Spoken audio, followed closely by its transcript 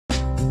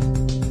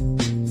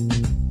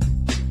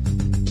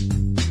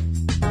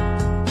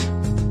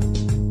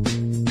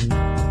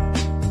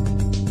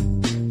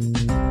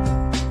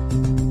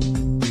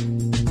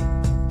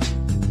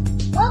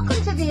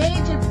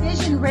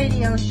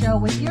Radio Show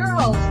with your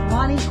host,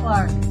 Lonnie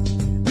Clark.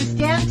 We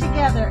stand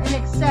together and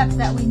accept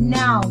that we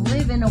now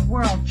live in a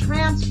world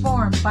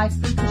transformed by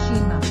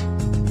Fukushima.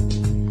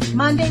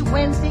 Monday,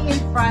 Wednesday,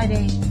 and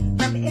Friday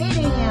from 8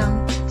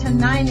 a.m. to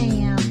 9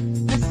 a.m.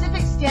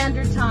 Pacific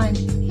Standard Time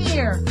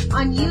here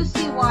on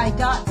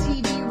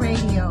UCY.TV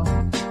Radio.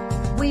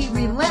 We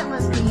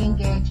relentlessly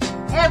engage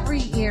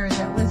every ear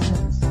that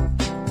listens.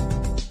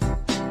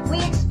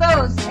 We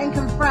expose and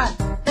confront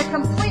the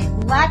complete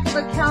lack of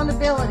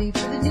accountability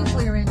for the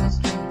nuclear industry.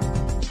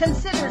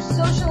 Consider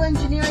social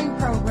engineering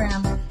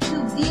programs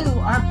who view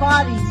our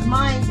bodies,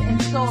 minds,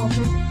 and souls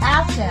as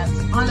assets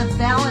on a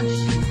balance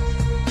sheet.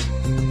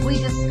 We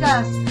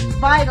discuss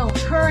vital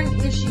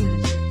current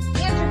issues,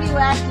 interview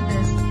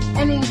activists,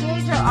 and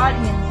engage our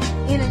audience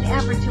in an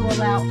effort to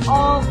allow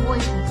all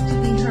voices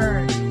to be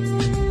heard.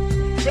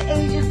 The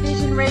Age of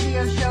Vision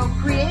Radio Show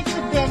creates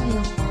a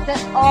venue that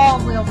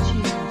all will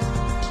choose.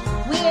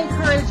 We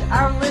encourage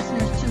our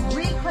listeners to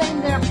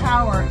reclaim their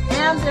power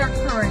and their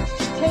courage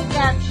to take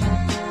action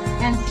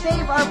and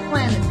save our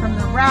planet from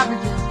the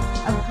ravages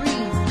of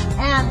greed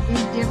and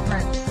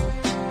indifference.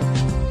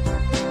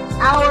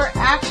 Our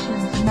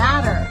actions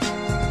matter.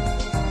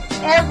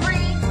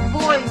 Every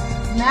voice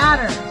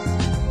matters.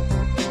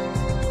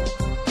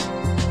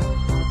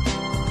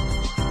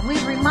 We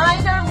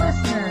remind our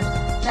listeners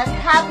that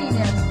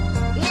happiness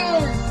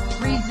is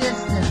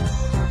resistance.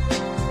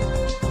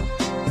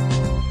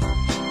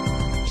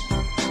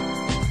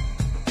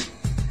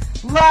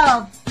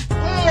 Love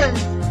is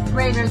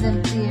greater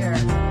than fear.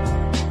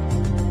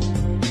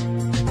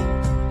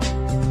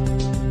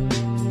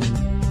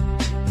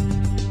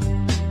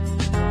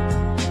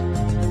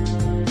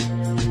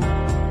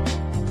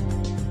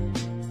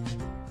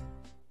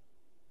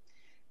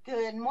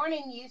 Good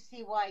morning,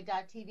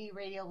 UCY.TV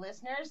radio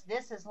listeners.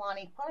 This is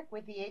Lonnie Clark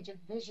with the Age of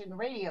Vision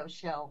Radio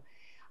Show.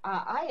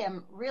 I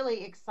am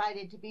really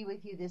excited to be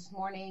with you this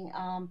morning.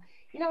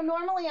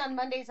 Normally on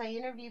Mondays I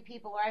interview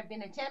people, or I've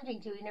been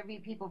attempting to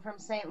interview people from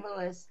St.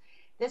 Louis.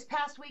 This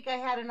past week I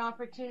had an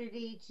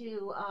opportunity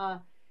to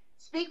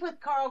speak with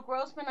Karl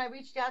Grossman. I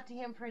reached out to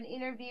him for an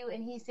interview,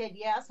 and he said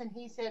yes, and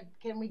he said,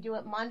 can we do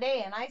it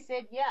Monday? And I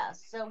said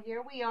yes. So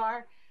here we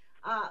are.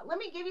 Let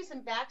me give you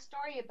some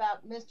backstory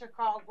about Mr.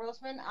 Karl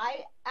Grossman.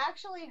 I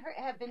actually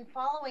have been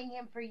following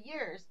him for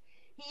years.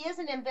 He is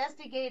an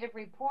investigative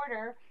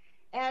reporter,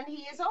 and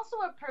he is also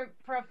a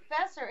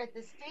professor at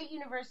the State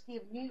University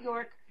of New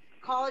York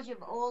College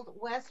of Old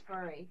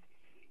Westbury.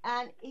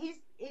 And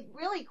it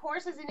really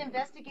courses in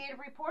investigative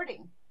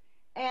reporting.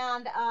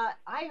 And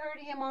I heard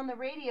him on the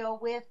radio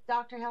with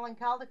Dr. Helen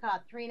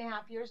Caldecott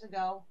 3.5 years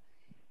ago.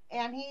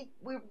 And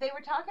they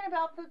were talking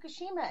about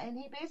Fukushima, and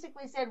he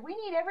basically said, we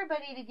need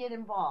everybody to get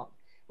involved.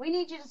 We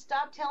need you to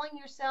stop telling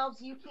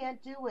yourselves you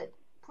can't do it.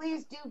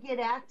 Please do get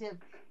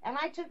active. And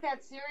I took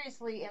that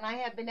seriously, and I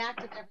have been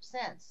active ever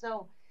since.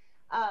 So,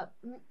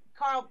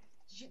 Karl,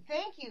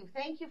 thank you.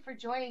 Thank you for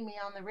joining me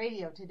on the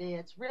radio today.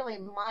 It's really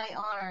my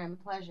honor and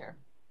pleasure.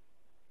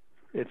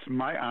 It's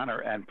my honor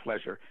and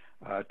pleasure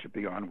to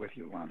be on with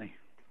you, Lonnie.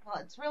 Well,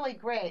 it's really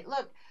great.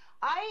 Look,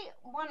 I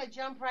want to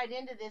jump right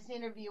into this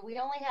interview. We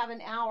only have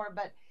an hour,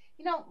 but,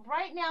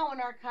 right now in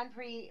our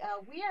country,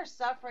 we are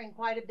suffering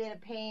quite a bit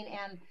of pain,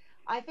 and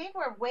I think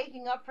we're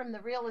waking up from the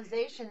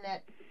realization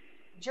that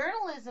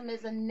journalism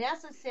is a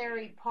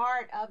necessary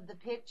part of the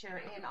picture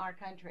in our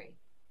country.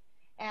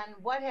 And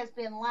what has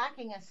been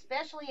lacking,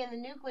 especially in the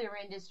nuclear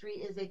industry,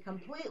 is a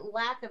complete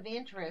lack of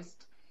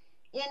interest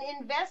in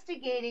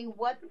investigating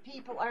what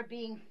people are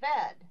being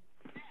fed.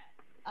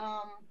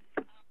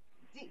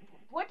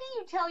 What do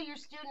you tell your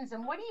students,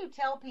 and what do you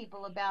tell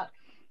people about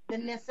the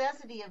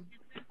necessity of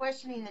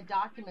questioning the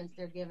documents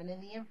they're given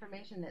and the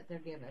information that they're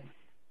given?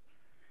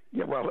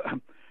 Yeah, well,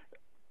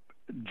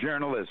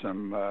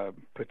 journalism,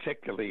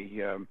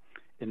 particularly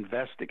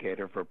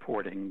investigative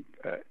reporting,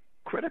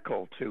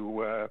 critical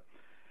to a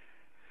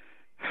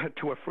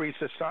free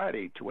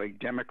society, to a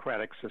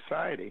democratic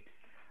society.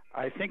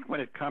 I think when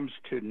it comes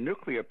to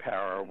nuclear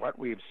power, what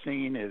we've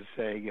seen is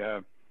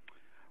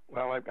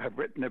I've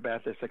written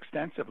about this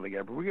extensively,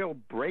 a real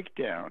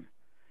breakdown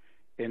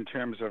in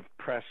terms of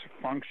press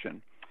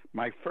function.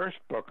 My first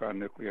book on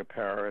nuclear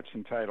power, it's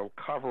entitled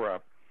Cover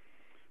Up,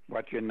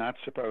 What You're Not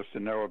Supposed to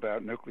Know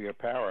About Nuclear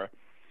Power.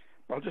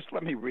 Well, just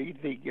let me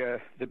read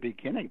the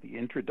beginning, the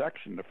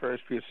introduction, the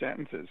first few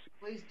sentences.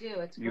 Please do.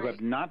 It's great. You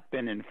have not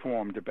been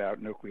informed about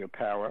nuclear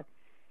power.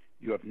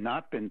 You have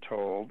not been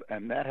told,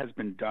 and that has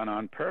been done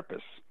on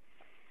purpose.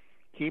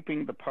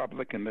 Keeping the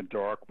public in the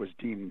dark was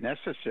deemed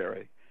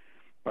necessary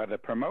by the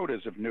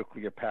promoters of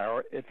nuclear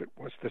power if it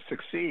was to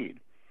succeed.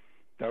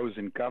 Those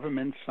in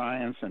government,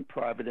 science, and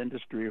private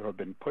industry who have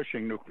been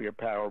pushing nuclear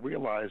power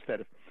realized that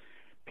if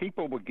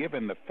people were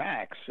given the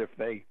facts, if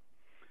they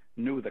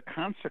knew the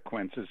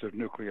consequences of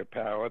nuclear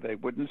power, they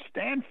wouldn't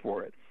stand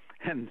for it.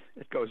 And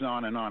it goes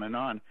on and on and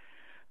on.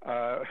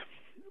 That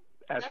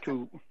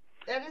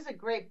is a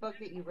great book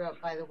that you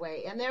wrote, by the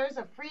way. And there is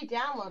a free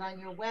download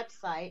on your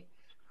website,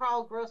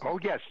 karlgrossman.com. Oh,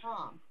 yes.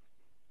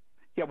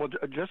 Yeah, well,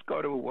 just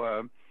go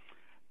to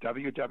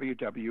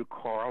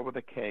www.Karl with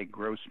a K,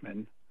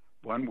 Grossman,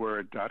 one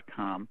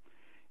word.com,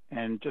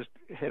 and just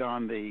hit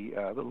on the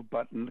little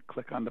button,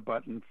 click on the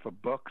button for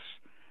books,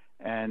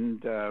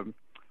 and,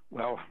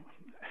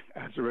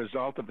 as a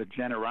result of the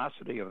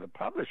generosity of the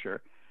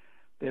publisher,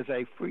 there's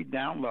a free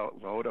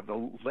download of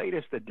the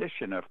latest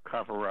edition of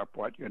Cover Up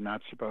What You're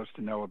Not Supposed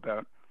to Know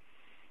About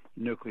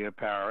Nuclear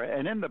Power.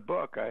 And in the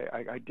book,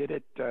 I did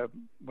it, it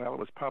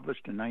was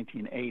published in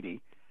 1980,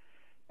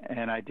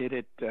 and I did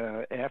it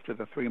after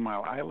the 3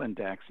 Mile Island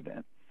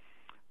accident.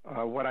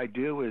 What I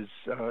do is,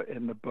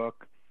 in the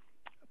book,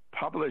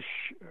 publish,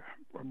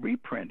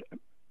 reprint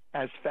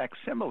as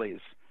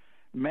facsimiles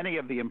many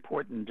of the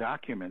important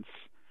documents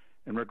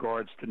in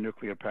regards to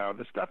nuclear power,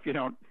 the stuff you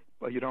don't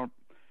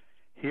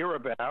hear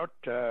about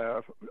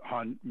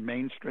on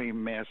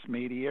mainstream mass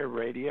media,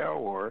 radio,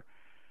 or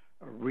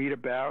read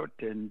about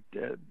in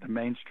the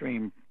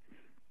mainstream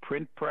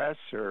print press,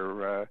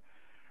 or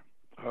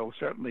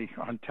certainly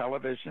on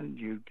television.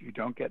 You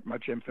don't get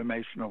much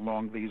information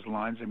along these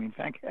lines. I mean,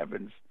 thank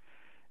heavens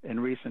in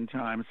recent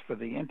times for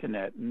the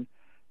internet and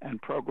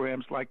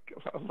programs like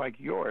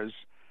yours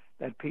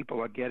that people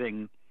are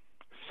getting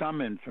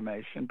some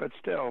information, but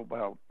still,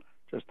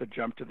 just to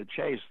jump to the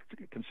chase,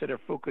 consider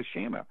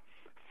Fukushima.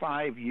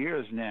 5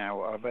 years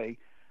now of an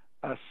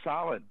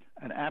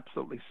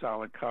absolutely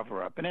solid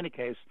cover-up. In any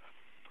case,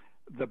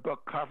 the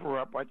book Cover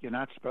Up What You're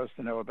Not Supposed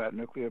to Know About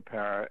Nuclear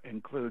Power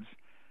includes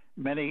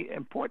many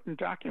important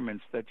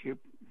documents that you,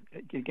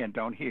 again,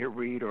 don't hear,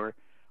 read, or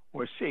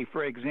see.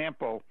 For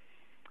example,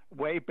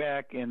 way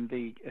back in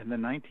the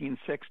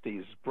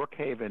 1960s,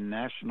 Brookhaven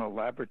National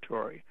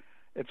Laboratory,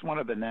 it's one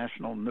of the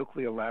national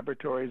nuclear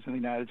laboratories in the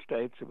United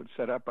States. It was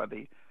set up by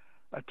the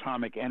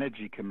Atomic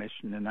Energy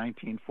Commission in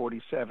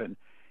 1947,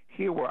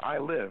 here where I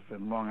live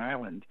in Long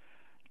Island,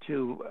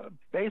 to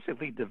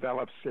basically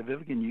develop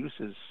civilian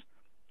uses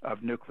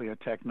of nuclear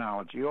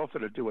technology, also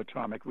to do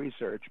atomic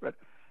research, but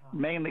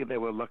mainly they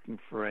were looking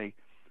for a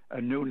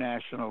new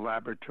national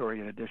laboratory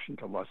in addition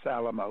to Los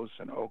Alamos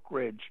and Oak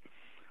Ridge,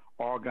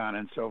 Argonne,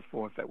 and so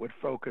forth, that would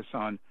focus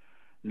on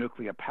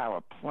nuclear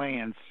power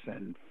plants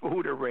and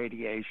food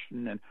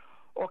irradiation and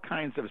all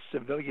kinds of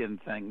civilian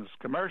things,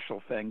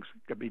 commercial things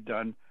could be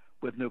done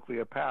with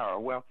nuclear power.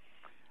 Well,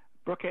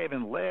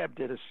 Brookhaven Lab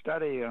did a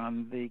study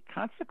on the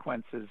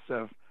consequences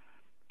of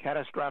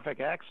catastrophic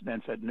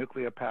accidents at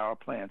nuclear power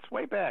plants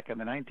way back in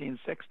the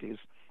 1960s,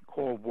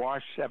 called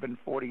WASH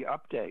 740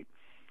 Update.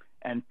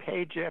 And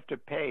page after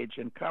page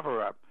in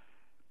Cover Up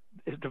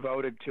is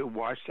devoted to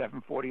WASH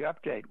 740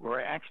 Update, where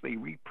I actually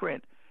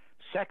reprint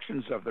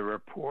sections of the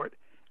report,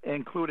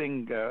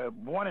 including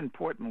one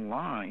important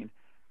line.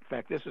 In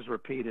fact, this is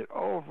repeated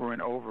over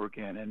and over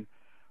again in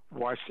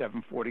WASH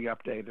 740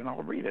 Update, and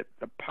I'll read it.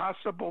 The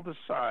possible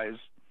size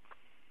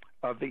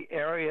of the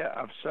area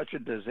of such a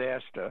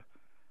disaster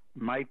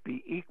might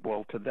be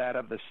equal to that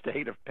of the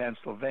state of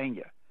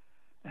Pennsylvania.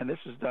 And this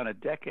was done a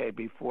decade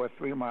before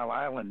 3 Mile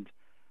Island,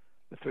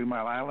 the 3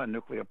 Mile Island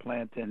nuclear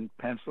plant in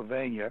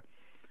Pennsylvania,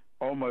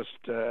 almost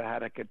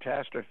had a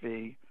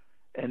catastrophe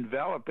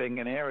enveloping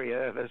an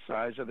area the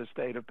size of the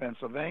state of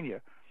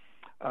Pennsylvania.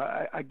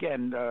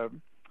 Again,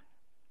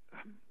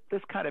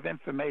 this kind of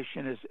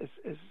information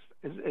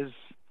is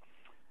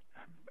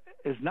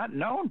not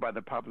known by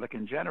the public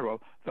in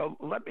general. Though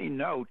let me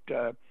note,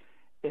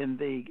 in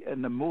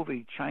the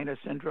movie China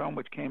Syndrome,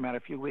 which came out a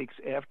few weeks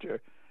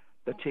after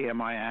the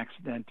TMI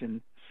accident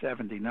in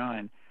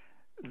 '79,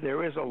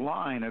 there is a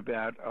line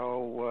about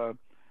a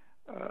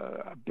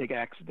big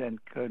accident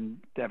could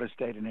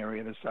devastate an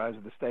area the size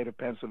of the state of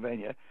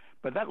Pennsylvania.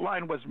 But that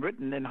line was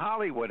written in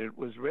Hollywood. It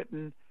was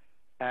written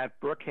at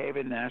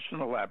Brookhaven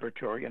National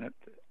Laboratory, an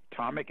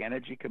Atomic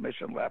Energy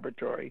Commission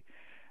laboratory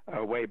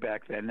way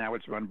back then. Now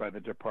it's run by the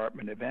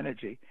Department of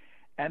Energy.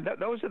 And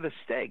those are the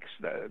stakes.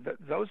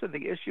 Those are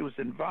the issues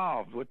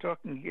involved. We're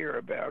talking here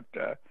about,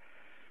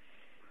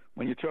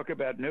 when you talk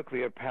about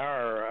nuclear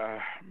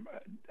power,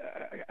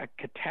 a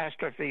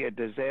catastrophe, a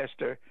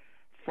disaster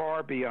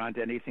far beyond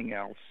anything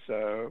else.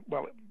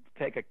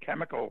 Take a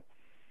chemical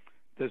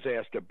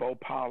disaster.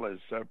 Bhopal is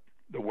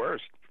the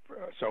worst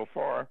so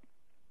far.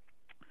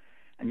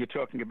 And you're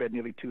talking about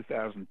nearly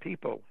 2,000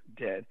 people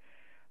dead.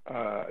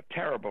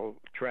 Terrible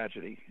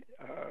tragedy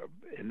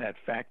in that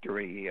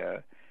factory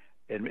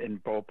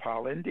in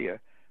Bhopal, India.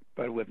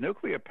 But with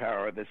nuclear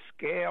power, the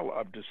scale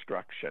of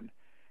destruction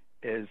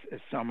is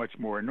so much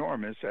more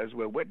enormous, as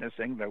we're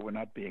witnessing, though we're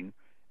not being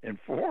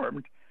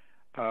informed,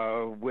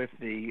 with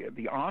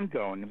the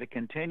ongoing, the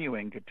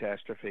continuing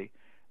catastrophe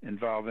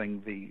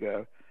involving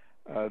the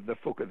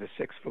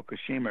 6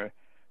 Fukushima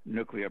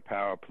nuclear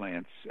power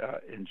plants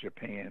in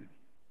Japan.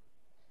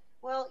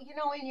 Well,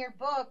 in your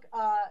book,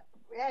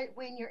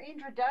 in your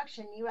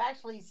introduction, you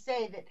actually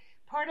say that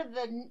part of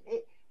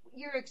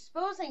you're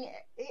exposing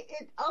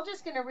it. I'm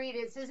just going to read it.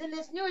 It says, in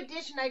this new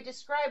edition, I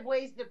describe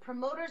ways that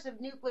promoters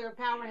of nuclear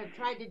power have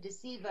tried to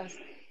deceive us.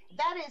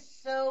 That is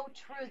so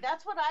true.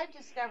 That's what I've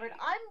discovered.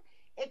 I'm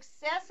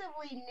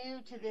excessively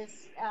new to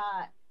this,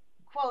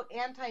 quote,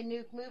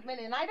 anti-nuke movement,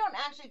 and I don't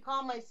actually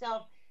call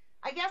myself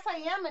I guess I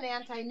am an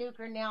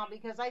anti-nuker now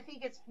because I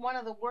think it's one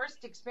of the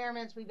worst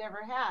experiments we've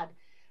ever had.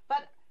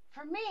 But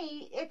for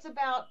me, it's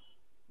about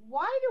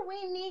why do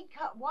we need,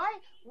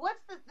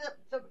 what's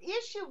the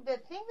issue, the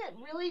thing that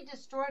really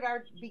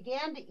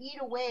began to eat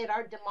away at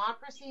our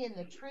democracy and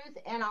the truth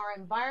and our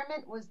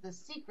environment was the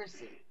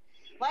secrecy.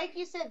 Like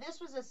you said, this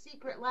was a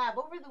secret lab.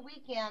 Over the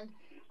weekend,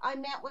 I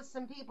met with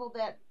some people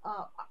that,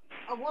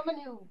 a woman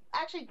who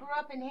actually grew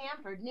up in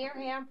Hanford, near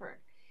Hanford,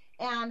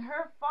 and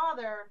her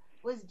father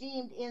was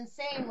deemed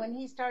insane when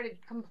he started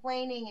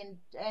complaining,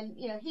 and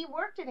he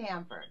worked at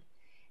Hanford,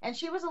 and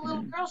she was a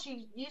little girl.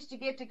 She used to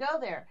get to go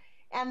there,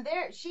 and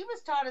there she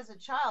was taught as a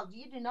child,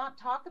 you do not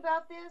talk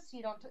about this.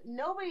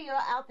 Nobody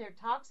out there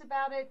talks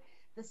about it.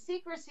 The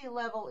secrecy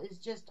level is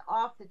just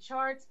off the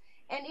charts,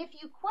 and if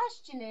you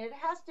question it, it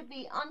has to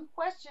be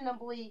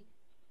unquestionably,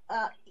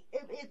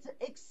 it's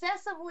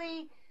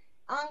excessively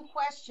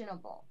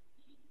unquestionable.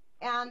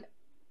 And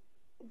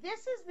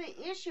this is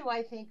the issue,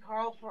 I think,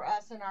 Karl, for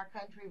us in our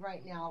country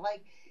right now.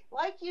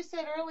 Like you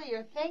said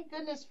earlier, thank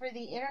goodness for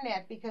the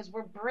internet, because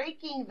we're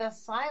breaking the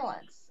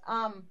silence.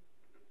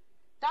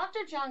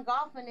 Dr. John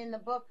Goffman, in the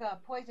book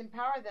Poison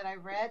Power that I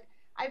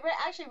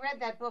actually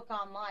read that book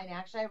online.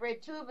 Actually, I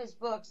read 2 of his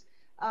books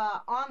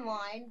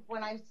online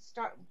when I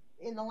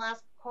in the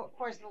last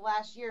course of the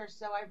last year or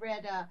so. I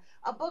read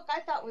a book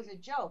I thought was a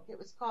joke. It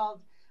was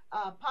called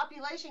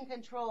Population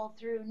Control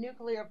Through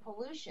Nuclear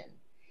Pollution.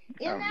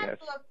 In that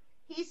book,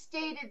 he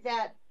stated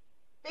that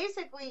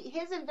basically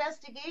his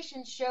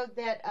investigation showed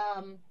that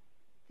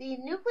the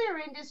nuclear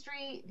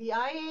industry, the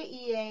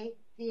IAEA,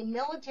 the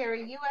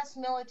military, U.S.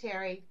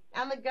 military,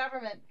 and the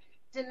government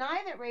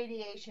deny that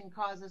radiation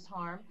causes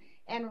harm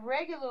and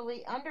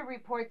regularly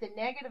underreport the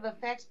negative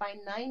effects by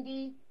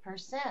 90%.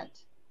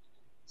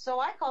 So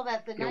I call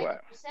that the 90%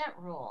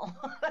 rule.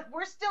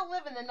 We're still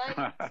living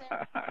the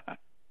 90%.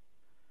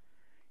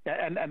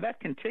 Yeah, and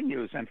that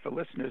continues. And for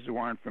listeners who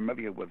aren't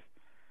familiar with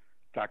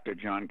Dr.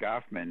 John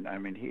Goffman, I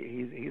mean,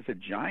 he's a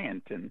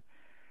giant in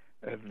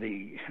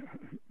the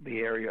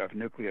area of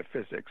nuclear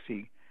physics.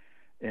 He,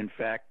 in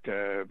fact,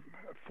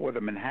 for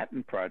the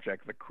Manhattan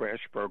Project, the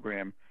crash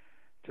program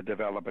to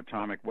develop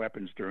atomic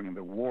weapons during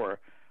the war,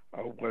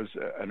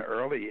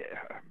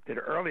 did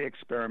early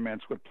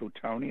experiments with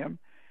plutonium.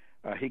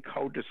 He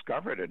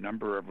co-discovered a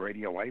number of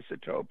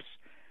radioisotopes.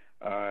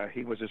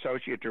 He was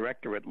associate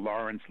director at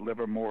Lawrence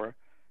Livermore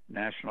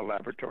National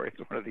Laboratory,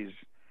 one of these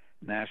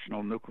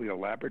national nuclear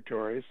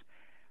laboratories,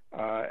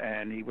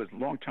 and he was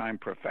longtime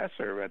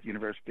professor at the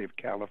University of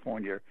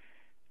California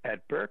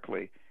at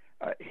Berkeley.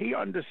 He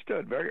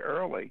understood very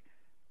early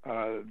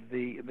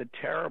the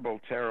terrible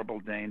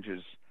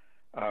dangers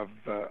of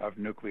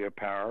nuclear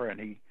power,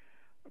 and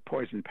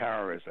Poison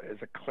Power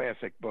is a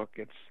classic book.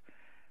 It's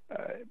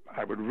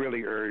I would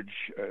really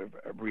urge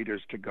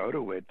readers to go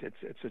to it.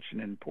 It's such an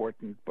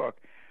important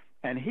book,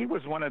 and he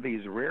was one of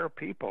these rare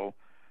people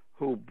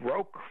who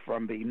broke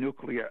from the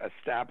nuclear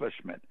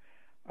establishment.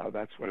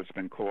 That's what it's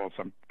been called.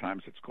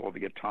 Sometimes it's called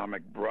the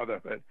Atomic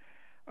Brotherhood,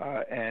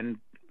 and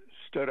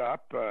stood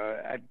up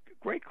at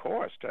great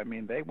cost. I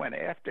mean, they went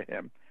after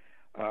him,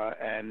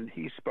 and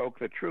he spoke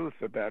the truth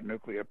about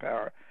nuclear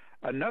power.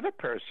 Another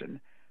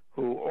person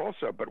who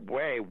also, but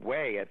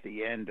way at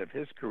the end of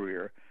his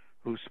career,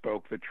 who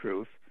spoke the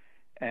truth,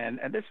 and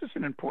this is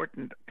an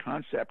important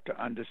concept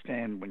to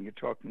understand when you're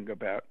talking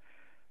about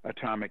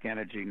atomic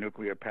energy,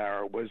 nuclear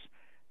power, was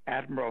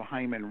Admiral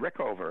Hyman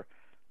Rickover,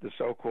 the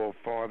so-called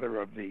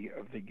father of the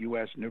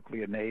U.S.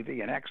 nuclear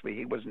navy, and actually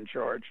he was in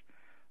charge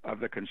of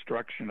the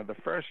construction of the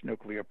first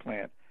nuclear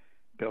plant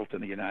built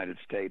in the United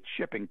States,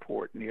 shipping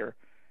port near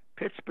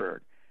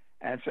Pittsburgh.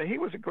 And so he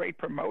was a great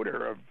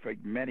promoter of, for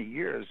many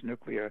years,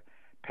 nuclear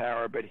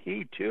power, but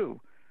he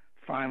too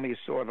finally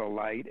saw the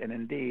light, and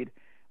indeed,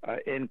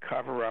 in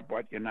Cover Up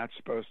What You're Not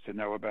Supposed to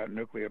Know About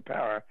Nuclear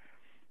Power,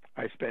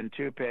 I spend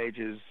 2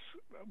 pages,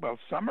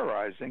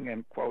 summarizing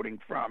and quoting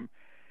from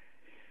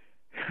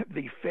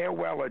the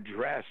farewell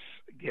address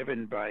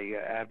given by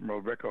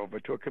Admiral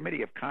Rickover to a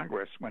committee of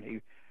Congress when he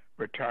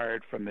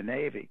retired from the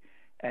Navy.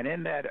 And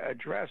in that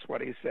address, what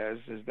he says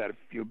is that a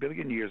few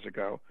billion years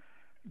ago,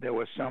 there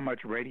was so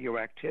much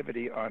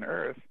radioactivity on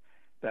Earth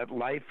that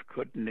life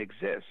couldn't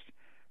exist.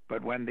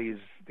 But when these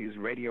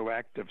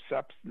radioactive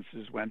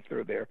substances went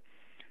through their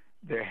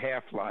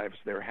half-lives,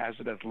 their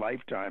hazardous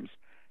lifetimes,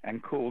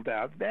 and cooled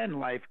out, then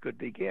life could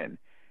begin.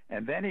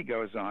 And then he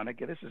goes on,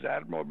 again, this is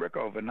Admiral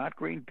Rickover, not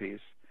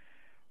Greenpeace.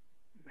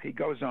 He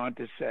goes on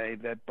to say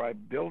that by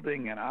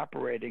building and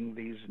operating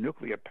these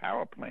nuclear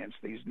power plants,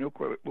 these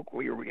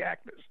nuclear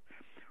reactors,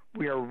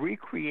 we are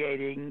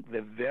recreating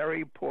the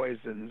very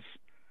poisons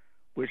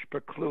which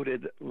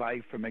precluded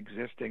life from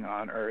existing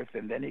on Earth.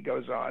 And then he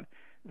goes on,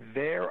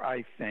 there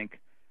I think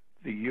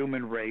the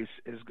human race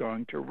is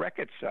going to wreck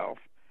itself.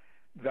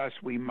 Thus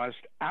we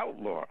must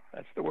outlaw,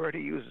 that's the word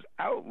he uses,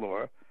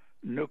 outlaw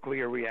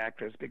nuclear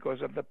reactors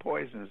because of the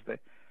poisons, the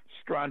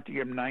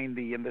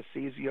strontium-90 and the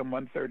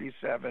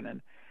cesium-137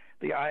 and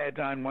the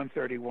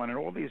iodine-131 and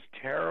all these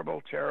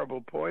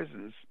terrible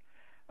poisons,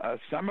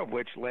 some of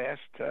which last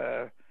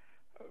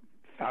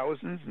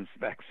thousands, in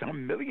fact,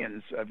 some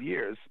millions of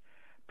years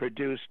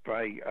produced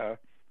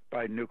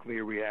by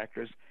nuclear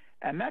reactors.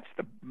 And that's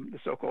the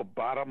so-called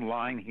bottom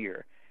line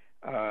here,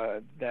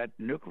 that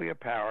nuclear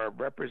power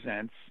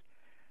represents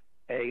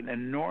an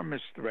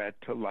enormous threat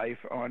to life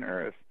on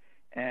Earth.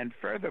 And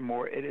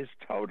furthermore, it is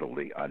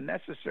totally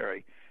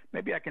unnecessary.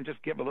 Maybe I can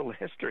just give a little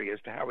history as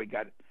to how we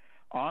got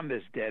on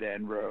this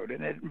dead-end road.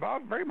 And it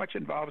very much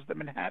involves the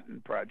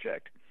Manhattan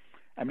Project.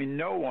 I mean,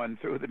 no one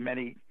through the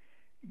many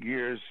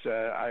years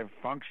I've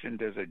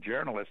functioned as a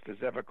journalist has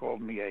ever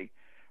called me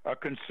a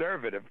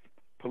conservative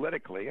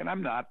politically, and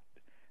I'm not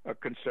a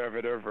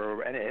conservative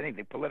or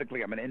anything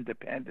politically. I'm an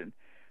independent,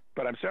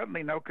 but I'm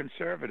certainly no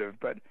conservative.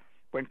 But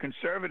when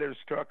conservatives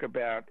talk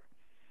about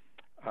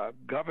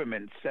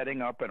government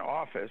setting up an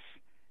office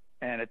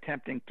and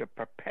attempting to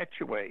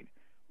perpetuate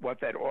what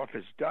that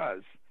office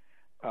does,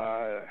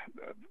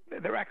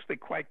 they're actually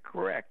quite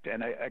correct.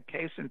 And a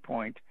case in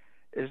point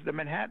is the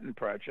Manhattan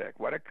Project.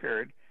 What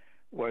occurred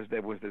was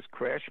there was this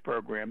crash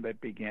program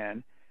that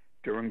began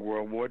during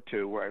World War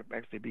II, or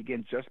actually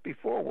began just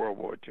before World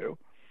War II.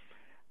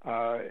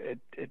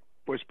 It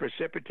was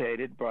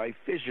precipitated by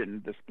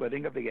fission. The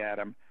splitting of the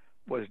atom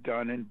was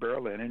done in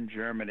Berlin, in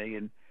Germany,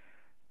 in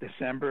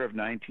December of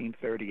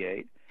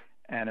 1938,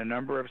 and a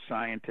number of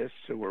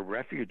scientists who were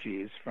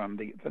refugees from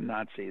the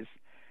Nazis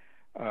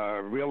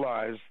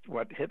realized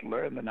what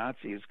Hitler and the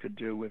Nazis could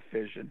do with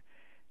fission.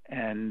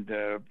 And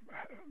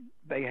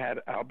they had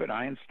Albert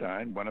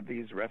Einstein, one of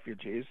these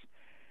refugees,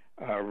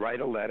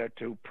 write a letter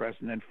to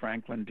President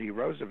Franklin D.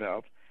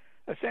 Roosevelt,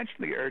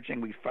 essentially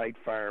urging we fight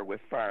fire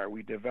with fire.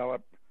 We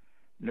develop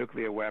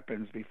nuclear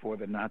weapons before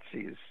the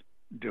Nazis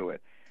do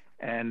it.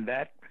 And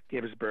that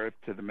gives birth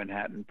to the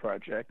Manhattan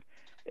Project,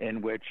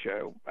 in which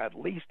at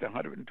least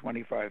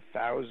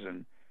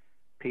 125,000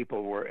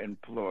 people were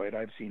employed.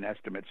 I've seen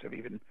estimates of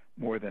even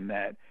more than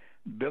that.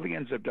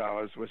 Billions of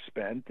dollars were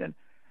spent, and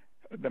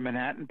the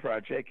Manhattan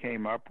Project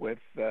came up with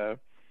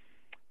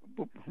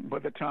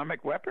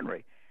atomic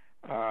weaponry.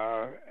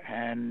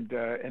 And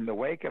in the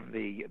wake of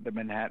the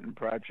Manhattan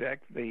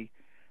Project, the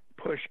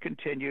push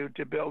continued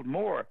to build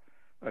more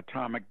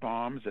atomic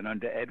bombs, and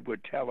under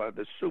Edward Teller,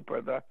 the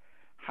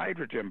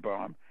hydrogen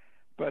bomb.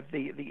 But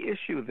the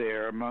issue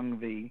there among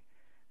the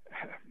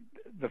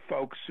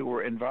folks who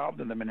were involved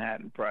in the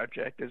Manhattan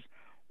Project is,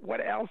 what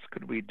else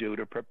could we do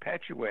to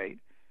perpetuate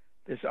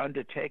this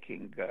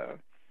undertaking?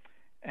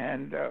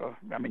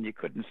 I mean, you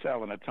couldn't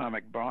sell an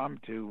atomic bomb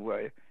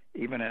to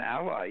even an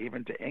ally,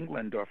 even to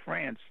England or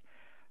France.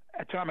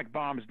 Atomic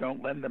bombs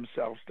don't lend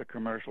themselves to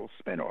commercial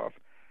spin-off.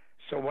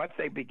 So what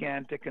they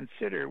began to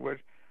consider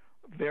were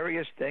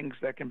various things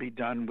that can be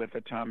done with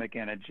atomic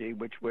energy,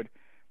 which would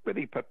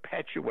really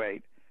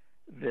perpetuate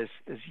this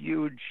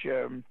huge,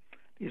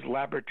 these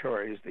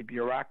laboratories, the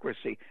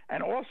bureaucracy,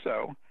 and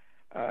also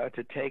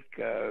to take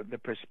the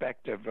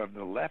perspective of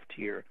the left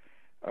here,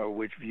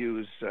 which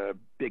views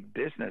big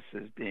business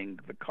as being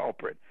the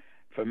culprit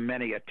for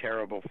many a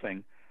terrible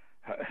thing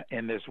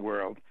in this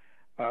world.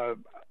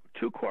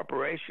 Two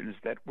corporations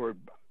that were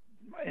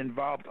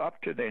involved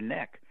up to their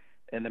neck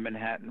in the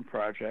Manhattan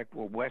Project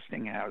were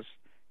Westinghouse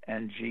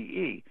and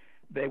GE.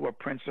 They were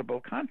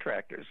principal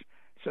contractors,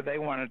 so they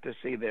wanted to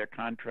see their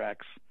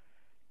contracts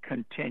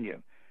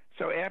continue.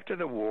 So after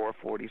the war,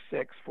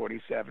 46,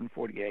 47,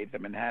 48, the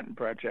Manhattan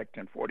Project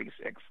in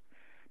 46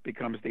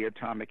 becomes the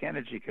Atomic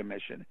Energy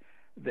Commission.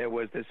 There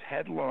was this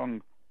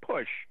headlong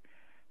push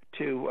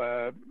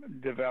to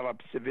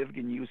develop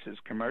civilian uses,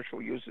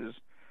 commercial uses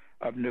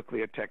of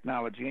nuclear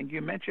technology. And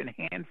you mentioned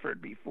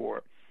Hanford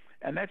before,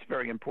 and that's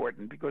very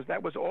important because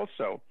that was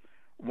also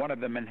one of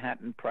the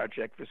Manhattan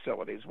Project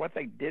facilities. What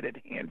they did at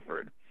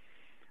Hanford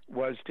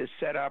was to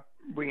set up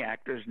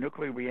reactors,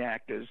 nuclear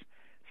reactors,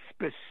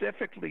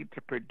 specifically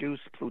to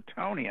produce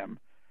plutonium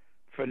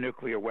for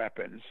nuclear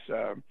weapons.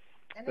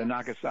 The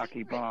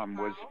Nagasaki bomb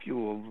was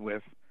fueled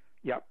with,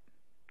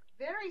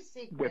 very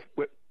secret.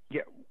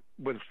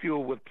 With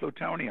fuel with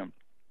plutonium.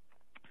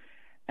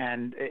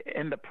 And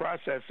in the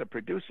process of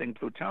producing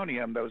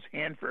plutonium, those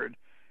Hanford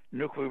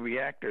nuclear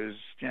reactors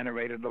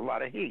generated a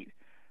lot of heat.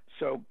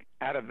 So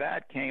out of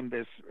that came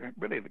this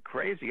really the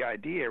crazy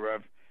idea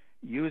of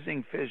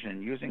using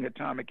fission, using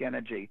atomic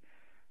energy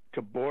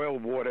to boil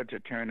water to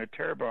turn a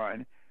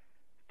turbine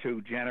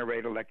to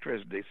generate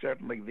electricity.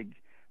 Certainly the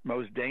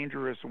most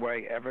dangerous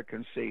way ever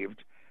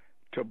conceived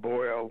to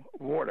boil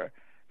water.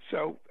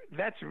 So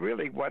that's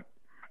really what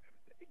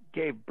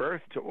gave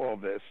birth to all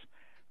this,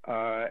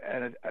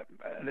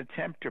 an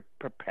attempt to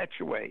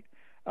perpetuate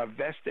a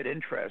vested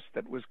interest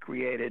that was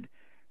created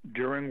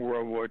during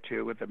World War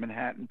II with the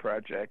Manhattan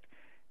Project,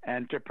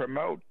 and to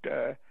promote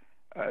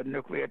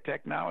nuclear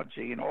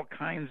technology in all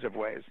kinds of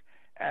ways.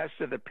 As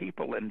to the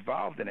people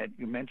involved in it,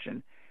 you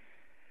mentioned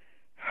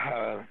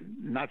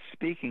not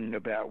speaking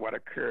about what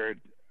occurred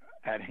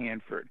at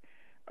Hanford.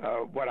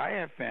 What I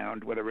have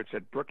found, whether it's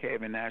at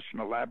Brookhaven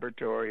National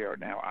Laboratory or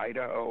now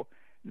Idaho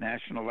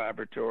National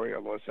Laboratory or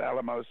Los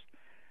Alamos,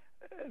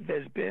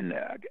 there's been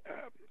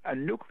a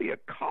nuclear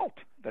cult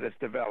that has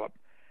developed.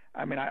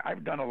 I mean,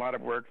 I've done a lot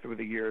of work through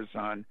the years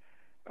on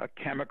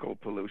chemical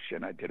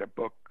pollution. I did a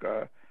book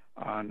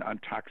on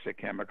toxic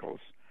chemicals.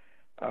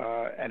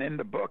 And in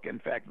the book, in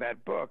fact,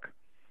 that book,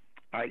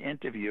 I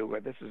interview,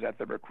 this is at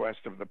the request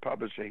of the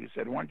publisher, he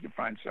said, why don't you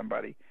find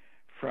somebody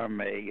from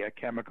a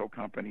chemical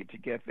company to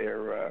get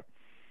their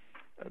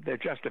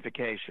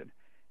justification?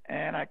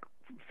 And I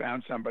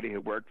found somebody who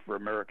worked for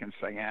American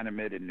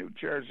Cyanamid in New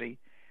Jersey,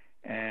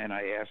 and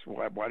I asked,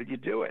 well, why did you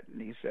do it?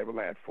 And he said, well,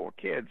 I had 4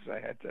 kids. I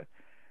had to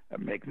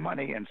make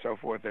money and so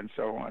forth and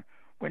so on.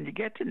 When you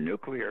get to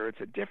nuclear,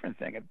 it's a different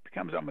thing. It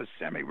becomes almost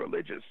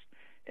semi-religious.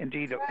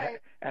 Indeed, right.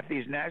 At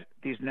these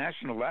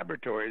national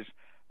laboratories,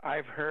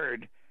 I've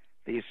heard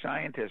these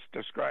scientists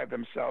describe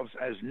themselves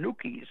as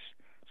nukies,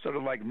 sort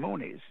of like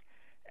Moonies.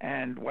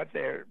 And what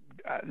they're,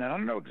 and I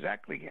don't know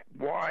exactly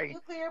why. The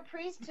nuclear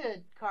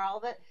priesthood,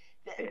 Karl.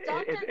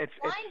 Dr.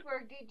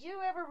 Weinberg, did you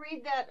ever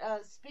read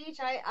that speech?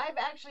 I've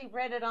actually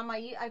read it on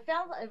I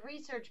found a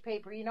research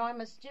paper. You know,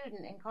 I'm a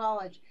student in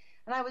college,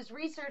 and I was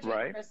researching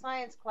for a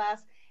science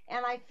class,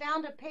 and I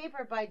found a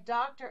paper by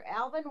Dr.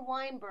 Alvin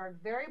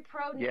Weinberg, very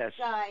pro-nuke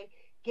guy,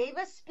 gave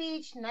a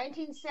speech in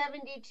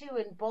 1972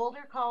 in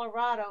Boulder,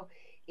 Colorado,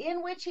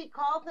 in which he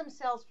called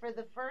themselves for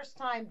the first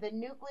time the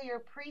nuclear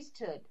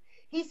priesthood.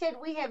 He said,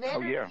 we have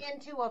entered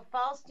into a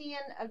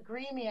Faustian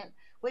agreement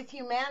with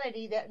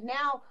humanity that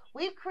now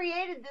we've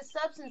created this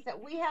substance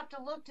that we have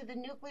to look to the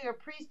nuclear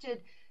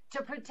priesthood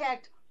to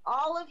protect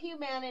all of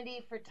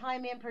humanity for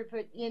time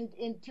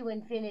into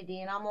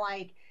infinity. And I'm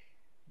like,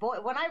 boy,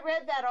 when I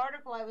read that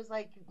article, I was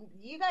like,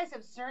 you guys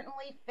have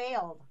certainly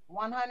failed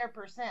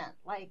 100%.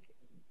 Like,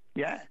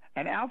 yeah,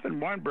 and Alvin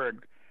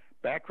Weinberg,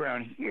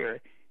 background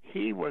here,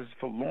 he was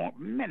for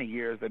many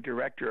years the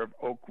director of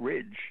Oak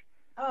Ridge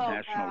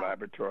National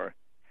Laboratory.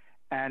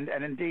 And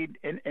indeed,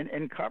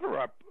 in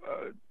cover-up,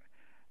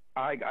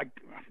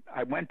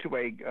 I went to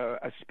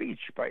a speech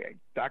by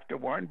Dr.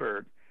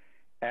 Weinberg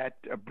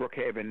at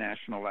Brookhaven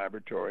National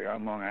Laboratory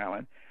on Long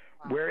Island,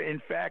 where,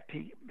 in fact,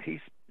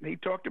 he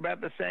talked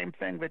about the same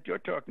thing that you're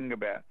talking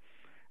about.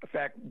 In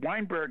fact,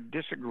 Weinberg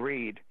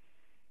disagreed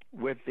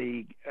with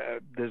the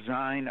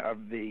design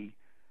of the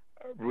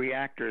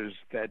reactors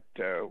that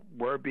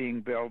were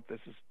being built. This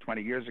is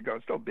 20 years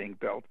ago, still being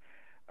built,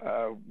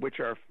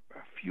 which are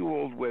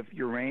fueled with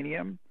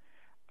uranium,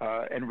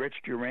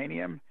 enriched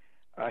uranium.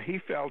 He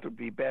felt it would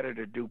be better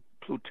to do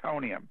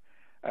plutonium.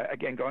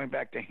 Again, going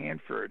back to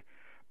Hanford,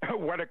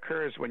 what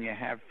occurs when you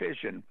have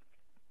fission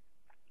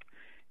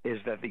is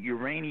that the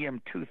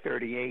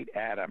uranium-238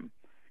 atom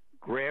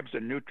grabs a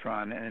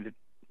neutron and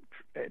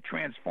it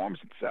transforms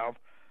itself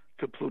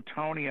to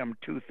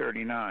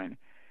plutonium-239.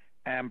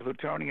 And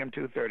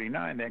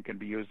plutonium-239 then can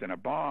be used in a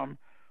bomb,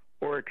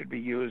 or it could be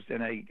used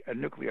in a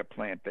nuclear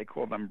plant. They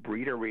call them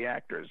breeder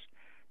reactors.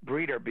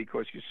 Breeder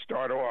because you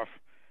start off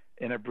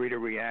in a breeder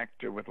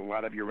reactor with a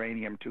lot of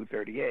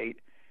uranium-238,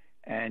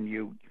 and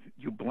you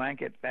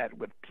blanket that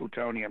with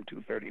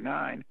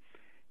plutonium-239.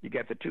 You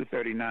get the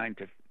 239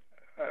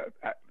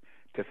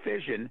 to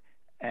fission,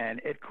 and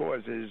it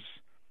causes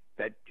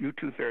that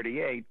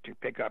U-238 to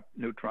pick up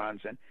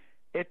neutrons and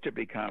it to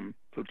become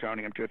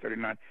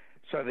plutonium-239.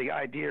 So the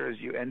idea is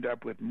you end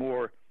up with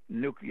more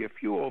nuclear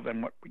fuel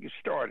than what you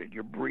started.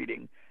 You're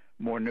breeding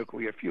more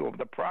nuclear fuel.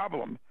 The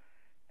problem,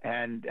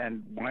 and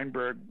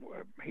Weinberg,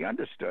 he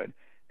understood,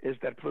 is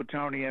that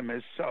plutonium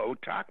is so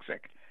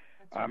toxic.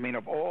 I mean,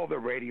 of all the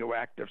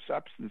radioactive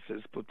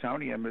substances,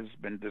 plutonium has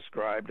been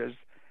described as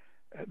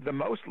the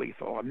most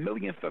lethal. A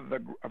millionth of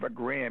a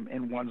gram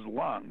in one's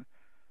lung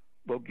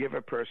will give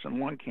a person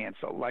lung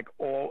cancer, like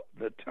all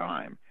the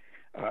time.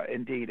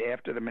 Indeed,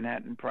 after the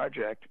Manhattan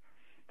Project,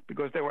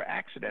 because there were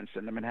accidents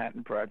in the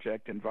Manhattan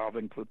Project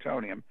involving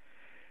plutonium,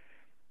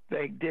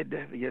 they did,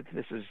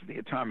 this is the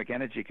Atomic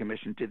Energy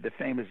Commission, did the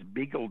famous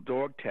beagle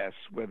dog tests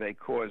where they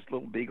caused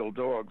little beagle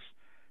dogs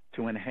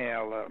to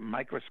inhale a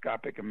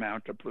microscopic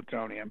amount of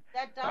plutonium.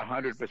 That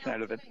doctor is still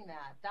doing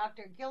that.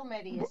 Dr.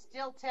 Gilmedy is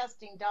still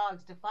testing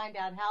dogs to find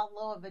out how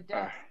low of a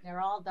dose.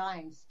 They're all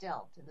dying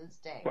still to this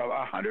day. Well,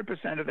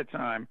 100% of the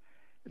time,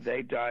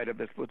 they died of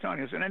this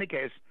plutonium. So in any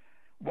case,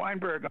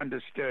 Weinberg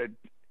understood,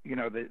 you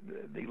know, the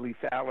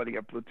lethality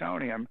of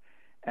plutonium,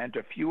 and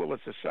to fuel a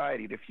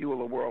society, to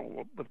fuel a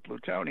world with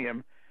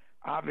plutonium,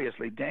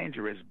 obviously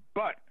dangerous.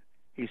 But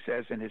he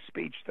says in his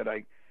speech that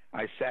I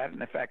sat,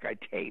 and in fact I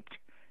taped,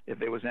 if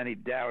there was any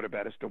doubt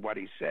about as to what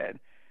he said,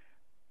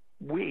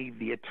 we,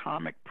 the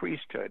atomic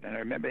priesthood, and I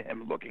remember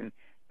him looking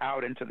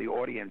out into the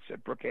audience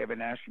at Brookhaven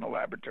National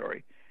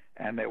Laboratory,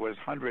 and there was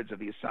hundreds of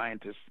these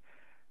scientists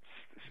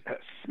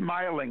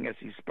smiling as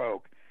he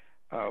spoke.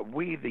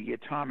 We, the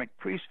atomic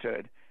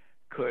priesthood,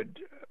 could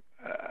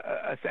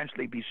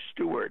essentially be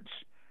stewards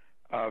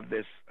of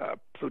this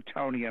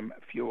plutonium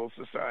fuel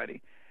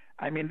society.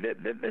 I mean,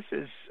 this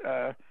is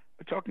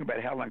talking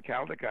about Helen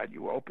Caldicott.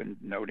 You opened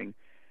noting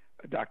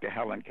Dr.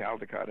 Helen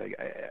Caldicott,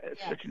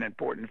 such an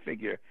important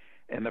figure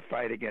in the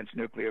fight against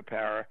nuclear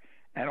power,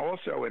 and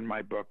also in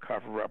my book,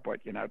 Cover Up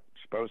What You're Not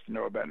Supposed to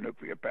Know About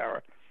Nuclear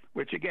Power,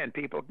 which, again,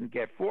 people can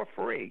get for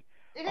free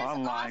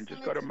online. Awesome.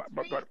 Just go to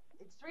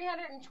it's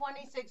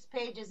 326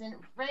 pages, and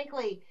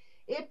frankly,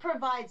 It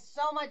provides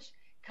so much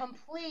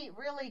complete,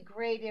 really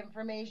great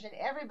information.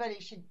 Everybody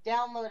should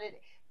download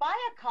it. Buy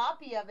a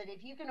copy of it.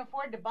 If you can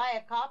afford to buy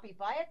a copy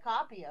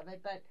of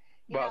it. But,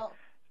 you know,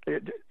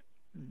 it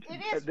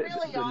is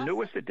really the awesome.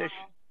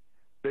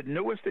 The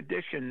newest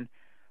edition,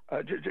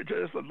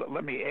 just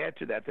let me add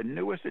to that. The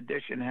newest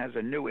edition has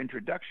a new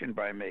introduction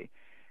by me.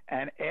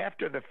 And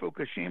after the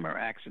Fukushima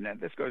accident,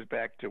 this goes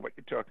back to what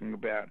you're talking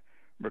about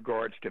in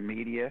regards to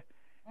media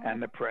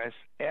and the press.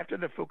 After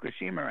the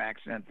Fukushima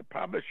accident, the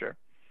publisher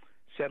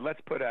said,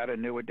 let's put out a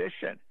new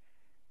edition.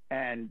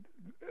 And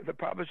the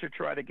publisher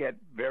tried to get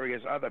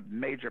various other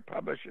major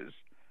publishers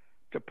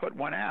to put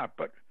one out,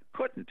 but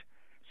couldn't.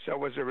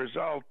 So as a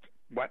result,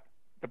 what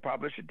the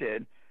publisher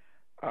did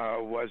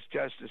was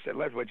just to say,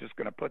 we're just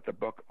going to put the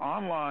book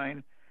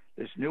online,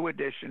 this new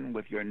edition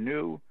with your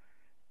new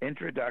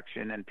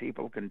introduction, and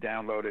people can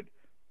download it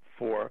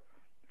for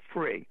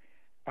free.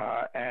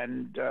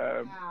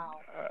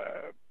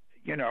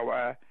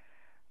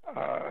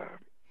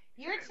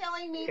 You're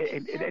telling me that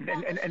you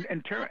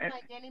can't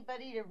find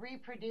anybody to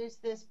reproduce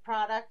this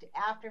product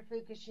after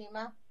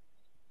Fukushima?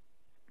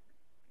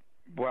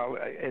 Well,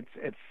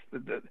 it's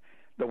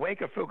the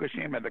wake of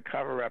Fukushima. The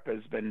cover-up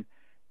has been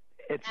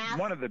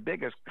one of the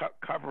biggest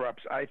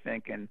cover-ups, I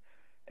think, in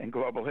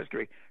global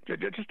history.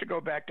 Just to go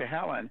back to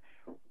Helen,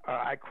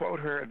 I quote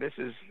her. This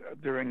is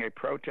during a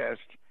protest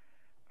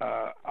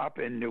up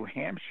in New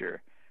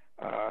Hampshire,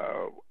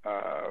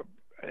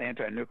 an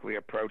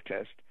anti-nuclear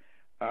protest.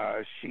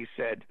 She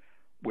said,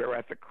 we're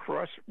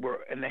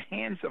in the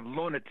hands of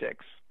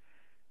lunatics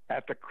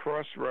at the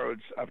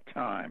crossroads of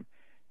time.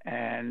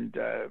 And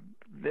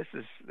this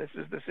is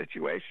the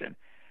situation.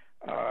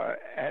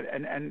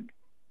 And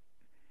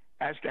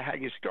as to how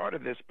you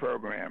started this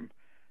program,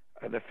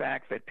 the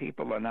fact that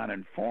people are not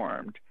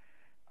informed,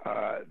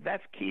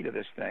 that's key to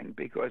this thing,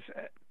 because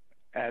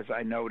as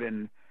I note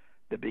in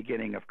the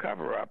beginning of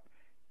Cover Up,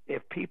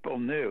 if people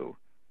knew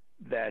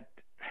that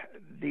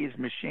these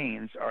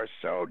machines are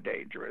so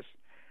dangerous,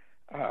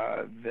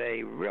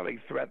 they really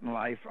threaten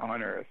life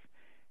on Earth.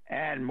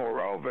 And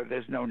moreover,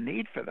 there's no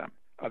need for them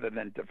other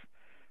than to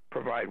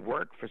provide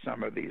work for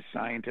some of these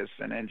scientists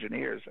and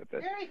engineers at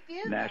the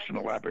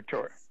National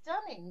Laboratory. It's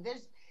stunning.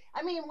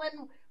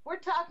 When we're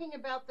talking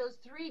about those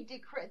two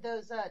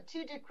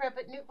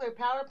decrepit nuclear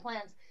power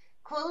plants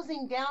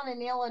closing down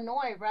in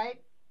Illinois,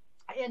 right?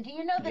 And do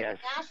you know that Yes.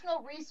 the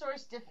National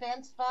Resource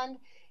Defense Fund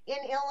in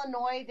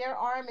Illinois, their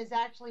arm is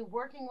actually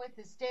working with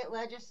the state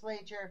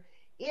legislature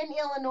in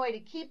Illinois to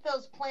keep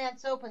those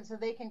plants open so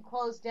they can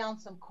close down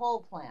some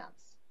coal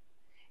plants?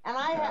 And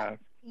I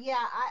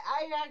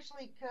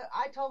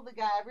told the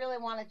guy I really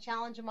want to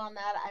challenge him on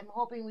that. I'm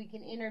hoping we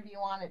can interview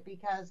on it,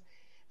 because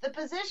the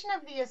position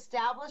of the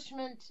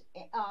establishment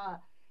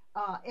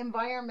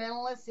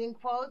environmentalists, in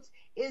quotes,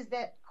 is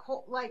that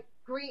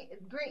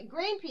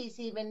Greenpeace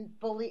even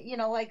believe,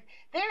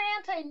 they're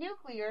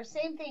anti-nuclear.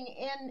 Same thing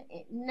in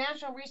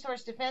National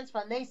Resource Defense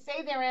Fund. They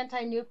say they're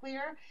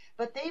anti-nuclear,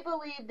 but they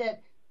believe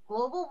that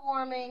global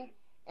warming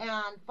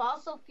and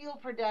fossil fuel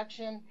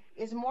production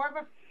is more of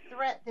a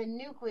threat than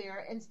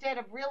nuclear, instead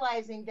of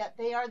realizing that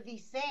they are the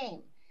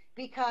same,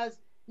 because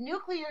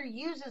nuclear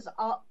uses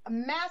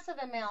massive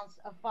amounts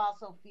of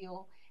fossil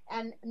fuel,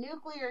 and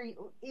nuclear,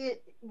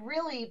 it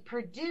really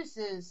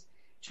produces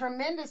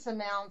tremendous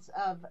amounts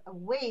of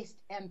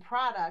waste and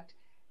product.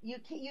 You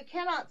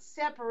cannot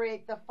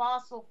separate the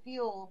fossil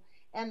fuel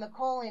and the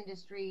coal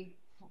industry.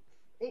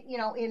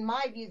 In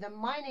my view, the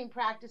mining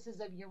practices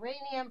of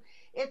uranium,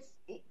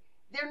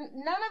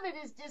 none of it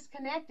is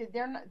disconnected.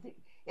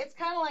 It's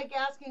kind of like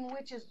asking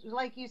which is,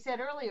 like you said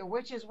earlier,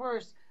 which is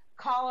worse,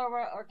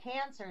 cholera or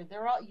cancer.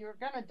 You're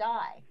going to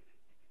die.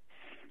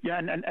 Yeah,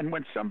 and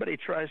when somebody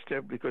tries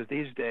to, because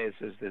these days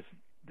there's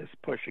this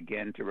push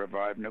again to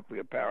revive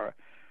nuclear power.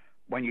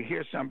 When you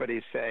hear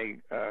somebody say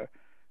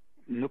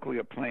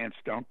nuclear plants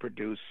don't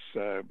produce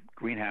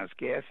greenhouse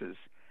gases,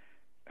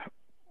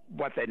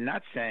 what they're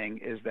not saying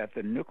is that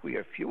the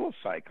nuclear fuel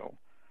cycle,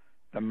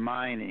 the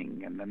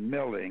mining and the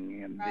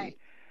milling and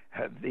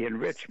the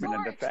enrichment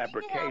and the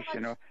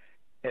fabrication,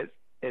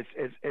 is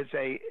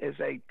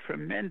a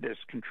tremendous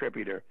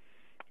contributor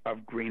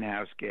of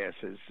greenhouse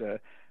gases,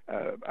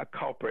 a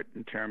culprit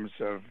in terms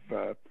of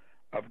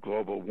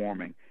global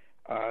warming.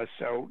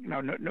 So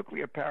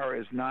nuclear power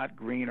is not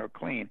green or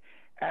clean.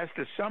 As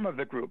to some of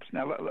the groups,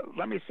 now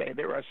let me say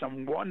there are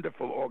some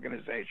wonderful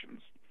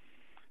organizations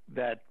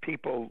that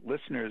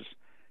listeners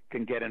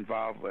can get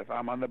involved with.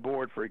 I'm on the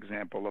board, for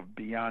example, of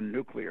Beyond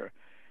Nuclear.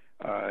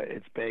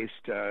 It's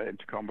based in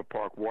Tacoma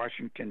Park,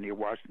 Washington, near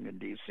Washington,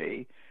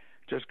 D.C.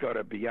 Just go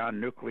to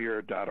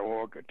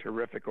beyondnuclear.org, a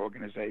terrific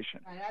organization.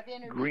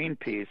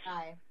 Greenpeace.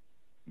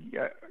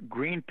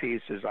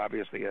 Greenpeace is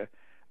obviously a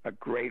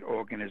great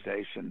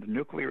organization. The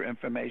Nuclear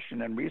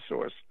Information and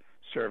Resource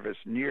Service,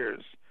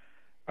 NIRS,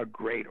 a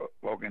great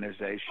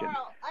organization.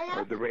 Carl, I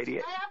have to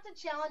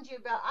challenge you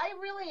I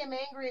really am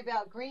angry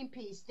about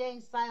Greenpeace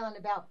staying silent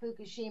about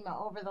Fukushima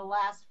over the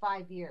last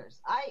 5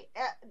 years.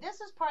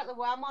 This is partly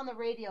why I'm on the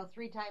radio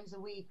 3 times a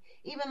week,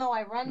 even though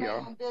I run my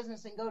own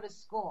business and go to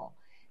school.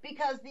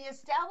 because the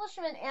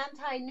establishment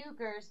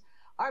anti-nukers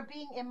are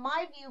being, in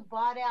my view,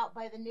 bought out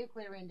by the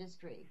nuclear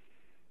industry.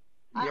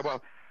 Yeah,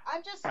 well,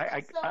 I'm just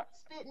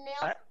spitting nails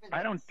for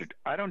this.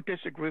 I don't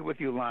disagree with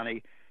you,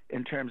 Lonnie,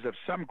 in terms of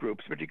some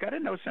groups, but you got to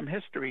know some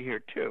history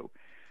here too.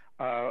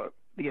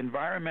 The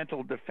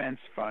Environmental Defense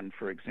Fund,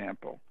 for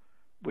example,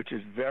 which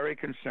is very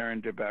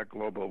concerned about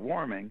global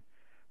warming,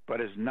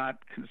 but is not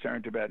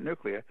concerned about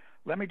nuclear.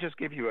 Let me just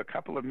give you a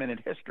couple of minute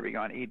history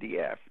on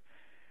EDF.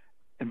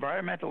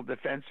 Environmental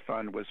Defense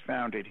Fund was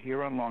founded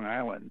here on Long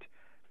Island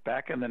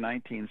back in the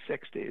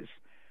 1960s,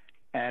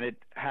 and it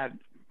had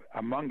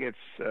among its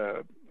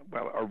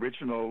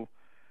original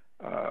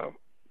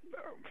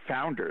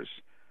founders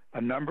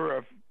a number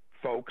of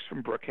folks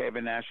from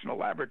Brookhaven National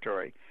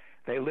Laboratory.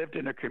 They lived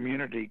in a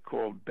community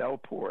called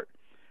Bellport,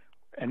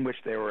 in which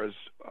there was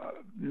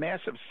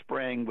massive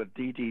spraying with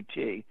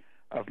DDT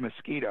of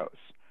mosquitoes.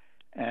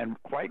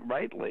 And quite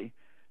rightly,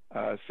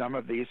 some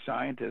of these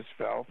scientists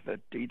felt that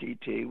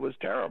DDT was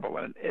terrible,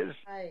 and is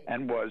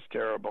and was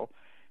terrible.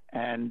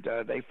 And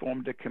they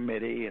formed a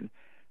committee, and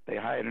they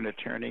hired an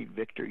attorney,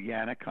 Victor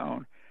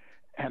Yannicone,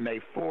 and they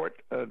fought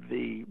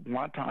the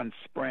wanton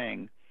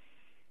spraying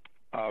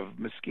of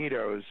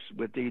mosquitoes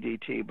with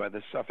DDT by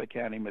the Suffolk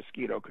County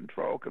Mosquito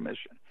Control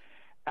Commission.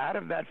 Out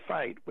of that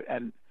fight,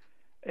 and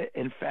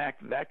in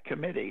fact, that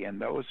committee and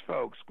those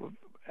folks,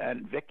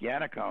 and Vic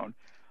Yannicone,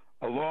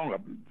 along a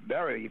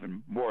very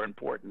even more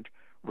important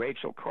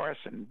Rachel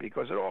Carson,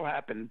 because it all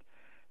happened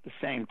the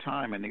same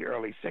time in the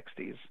early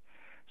 60s.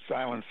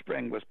 Silent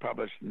Spring was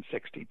published in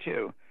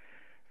 62.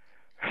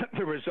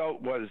 The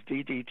result was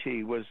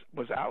DDT was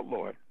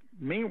outlawed.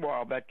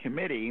 Meanwhile, that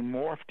committee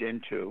morphed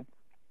into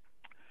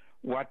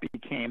what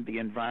became the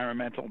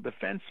Environmental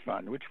Defense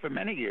Fund, which for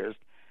many years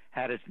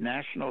had its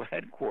national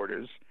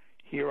headquarters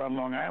here on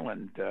Long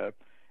Island,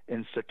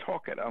 in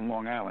Setauket on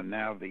Long Island.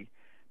 Now the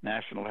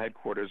national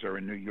headquarters are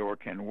in New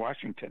York and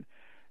Washington.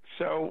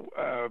 So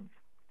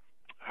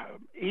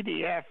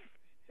EDF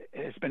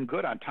has been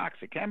good on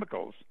toxic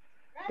chemicals,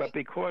 but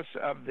because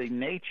of the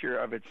nature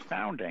of its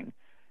founding,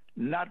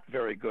 not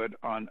very good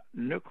on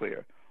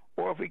nuclear.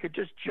 Or if we could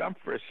just jump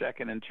for a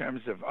second in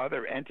terms of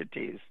other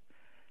entities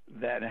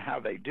that and how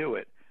they do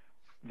it,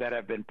 that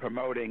have been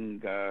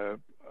promoting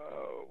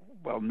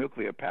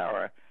nuclear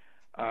power.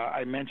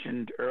 I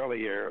mentioned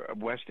earlier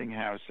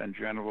Westinghouse and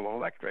General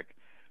Electric,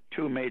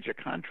 two major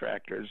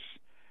contractors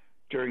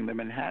during the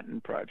Manhattan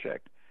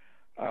Project.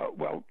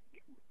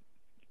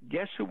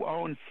 Guess who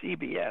owned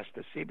CBS,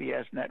 the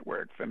CBS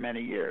network, for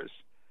many years?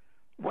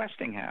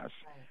 Westinghouse.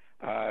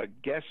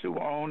 Guess who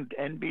owned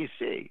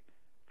NBC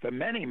for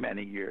many,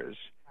 many years?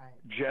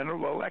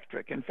 General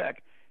Electric. In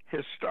fact,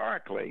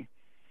 historically,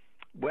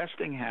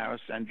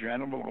 Westinghouse and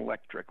General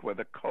Electric were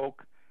the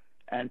Coke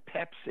and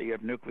Pepsi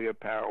of nuclear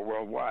power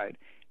worldwide.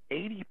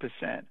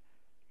 80%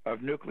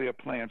 of nuclear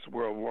plants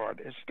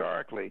worldwide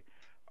historically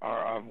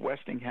are of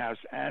Westinghouse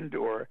and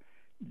or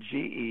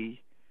GE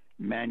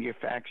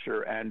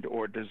manufacture and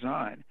or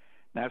design.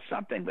 Now,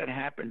 something that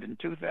happened in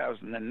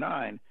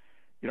 2009,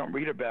 you don't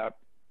read about,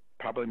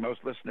 probably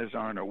most listeners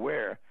aren't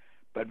aware,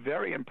 but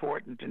very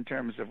important in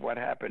terms of what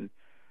happened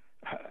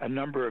a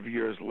number of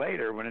years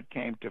later when it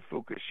came to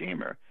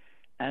Fukushima,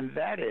 and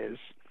that is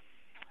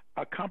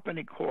a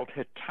company called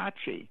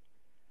Hitachi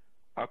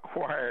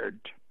acquired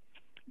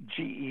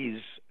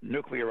GE's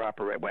nuclear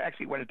operation. Well,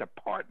 actually went into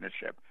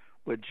partnership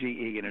with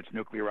GE in its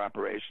nuclear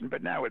operation,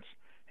 but now it's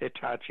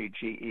Hitachi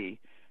GE,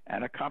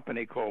 and a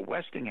company called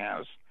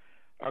Westinghouse,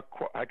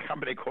 a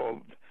company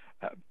called,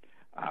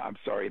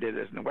 it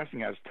isn't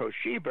Westinghouse,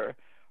 Toshiba,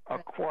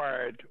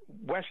 acquired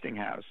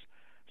Westinghouse.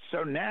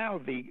 So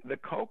now the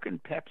Coke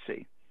and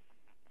Pepsi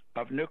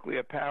of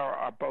nuclear power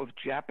are both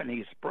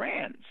Japanese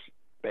brands,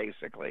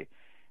 basically.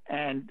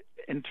 And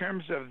in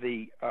terms of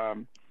the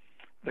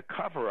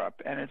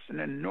cover-up, and it's an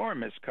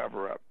enormous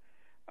cover-up,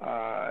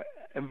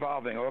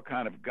 involving all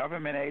kind of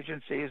government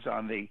agencies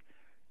on the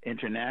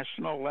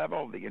international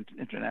level, the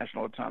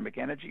International Atomic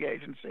Energy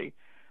Agency,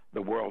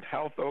 the World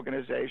Health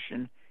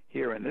Organization,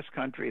 here in this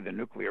country, the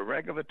Nuclear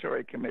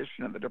Regulatory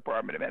Commission and the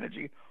Department of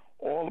Energy,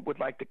 all would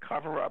like to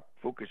cover up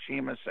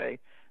Fukushima, say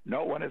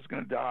no one is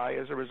going to die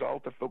as a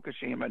result of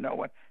Fukushima, no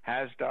one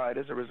has died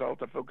as a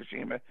result of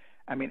Fukushima.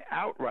 I mean,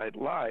 outright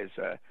lies.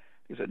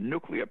 These are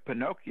nuclear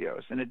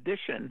Pinocchios. In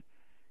addition,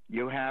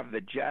 you have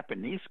the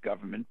Japanese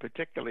government,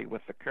 particularly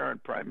with the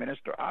current Prime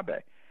Minister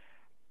Abe,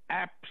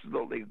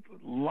 absolutely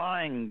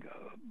lying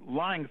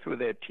through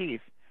their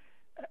teeth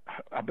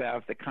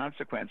about the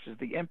consequences,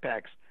 the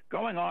impacts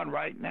going on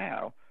right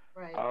now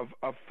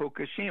of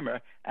Fukushima.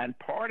 And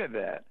part of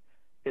that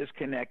is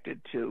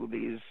connected to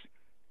these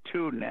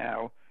two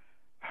now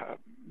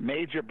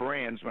major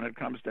brands when it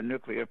comes to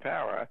nuclear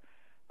power,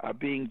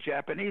 being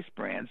Japanese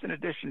brands, in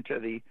addition to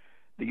the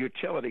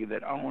utility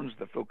that owns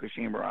the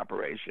Fukushima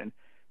operation,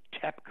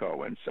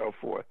 TEPCO, and so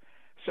forth.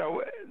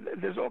 So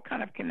there's all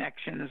kind of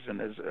connections and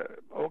there's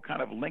all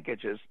kind of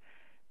linkages.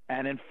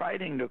 And in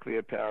fighting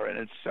nuclear power, and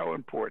it's so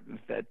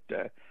important that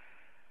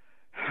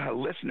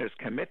listeners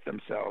commit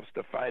themselves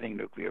to fighting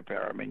nuclear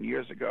power. I mean,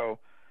 years ago,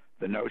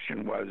 the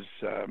notion was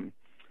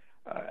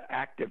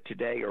active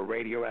today or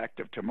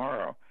radioactive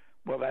tomorrow.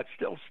 Well, that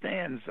still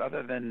stands,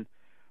 other than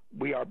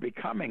we are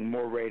becoming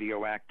more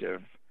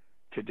radioactive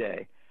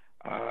today.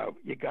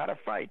 You got to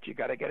fight. You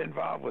got to get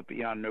involved with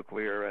Beyond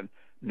Nuclear and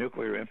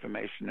Nuclear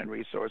Information and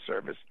Resource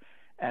Service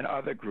and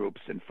other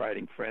groups in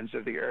fighting, Friends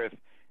of the Earth,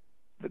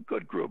 the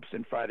good groups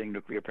in fighting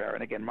nuclear power.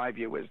 And again, my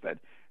view is that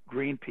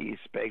Greenpeace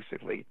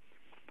basically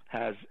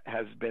has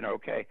been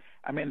okay.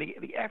 I mean,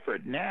 the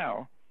effort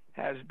now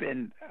has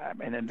been,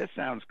 and this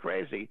sounds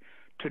crazy,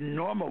 to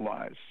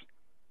normalize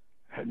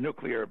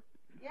nuclear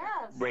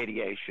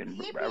radiation,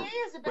 the EPA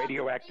is about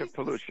radioactive to raise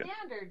pollution. The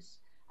standards.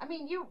 I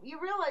mean, you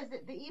realize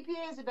that the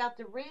EPA is about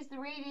to raise the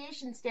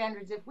radiation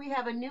standards. If we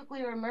have a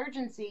nuclear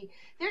emergency,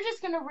 they're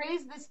just going to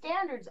raise the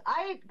standards.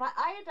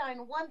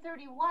 Iodine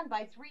 131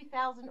 by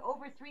 3,000,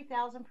 over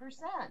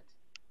 3,000%.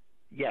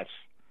 Yes.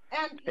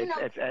 And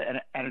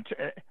and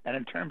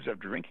in terms of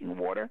drinking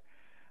water,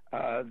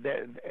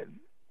 the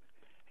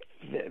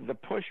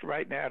push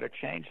right now to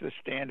change the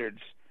standards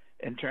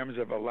in terms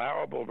of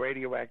allowable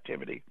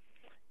radioactivity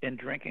in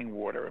drinking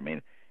water, I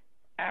mean,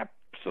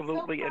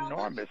 absolutely so,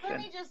 enormous. Let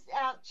me just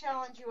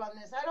challenge you on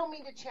this. I don't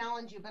mean to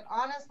challenge you, but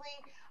honestly,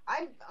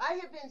 I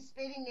have been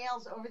spitting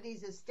nails over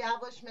these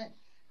establishment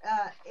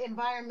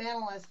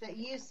environmentalists that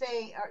you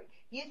say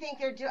you think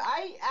they're doing.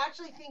 I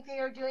actually think they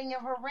are doing a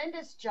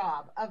horrendous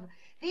job of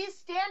these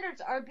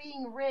standards are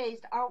being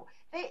raised.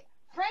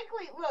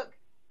 Frankly, look.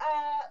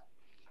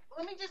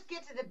 Let me just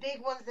get to the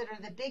big ones that are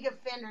the big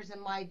offenders in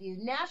my view.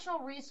 National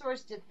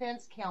Resource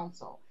Defense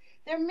Council.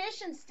 Their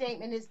mission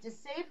statement is to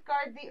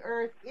safeguard the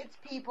earth, its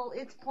people,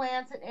 its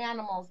plants and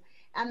animals,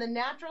 and the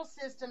natural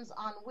systems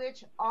on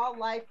which all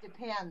life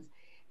depends.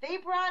 They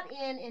brought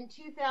in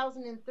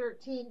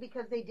 2013,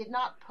 because they did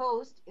not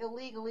post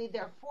illegally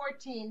their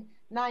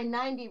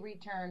 14990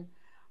 return,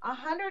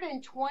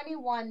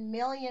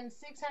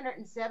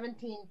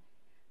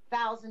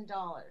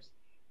 $121,617,000.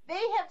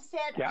 They have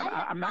said,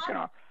 yeah, I'm not going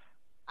to.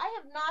 I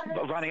have not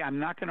heard. Lonnie, I'm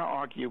not going to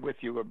argue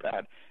with you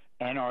about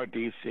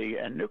NRDC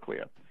and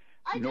nuclear.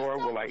 Nor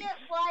will I. Get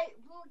why?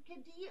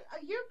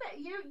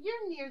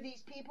 You're near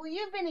these people.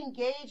 You've been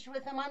engaged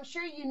with them. I'm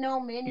sure you know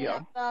many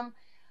of them.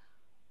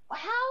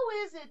 How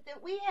is it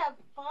that we have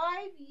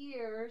 5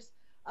 years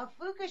of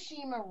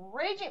Fukushima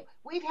raging?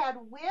 We've had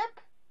WIP.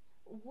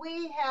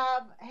 We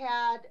have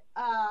had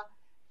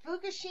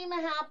Fukushima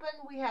happen.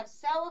 We have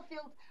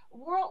Sellafield.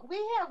 We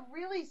have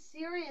really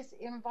serious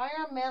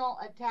environmental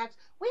attacks.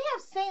 We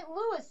have St.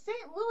 Louis.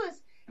 St.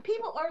 Louis,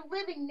 people are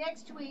living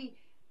next to a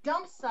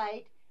dump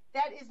site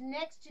that is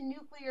next to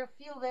nuclear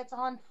fuel that's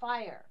on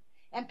fire,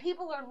 and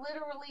people are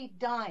literally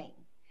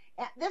dying.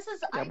 This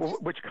is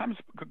which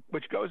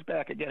goes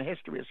back again.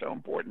 History is so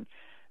important.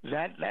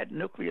 That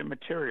nuclear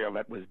material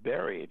that was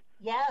buried,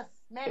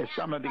 is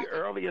some of the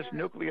earliest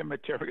nuclear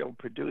material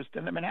produced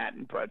in the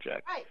Manhattan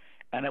Project, right?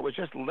 And it was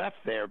just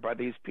left there by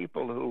these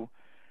people who,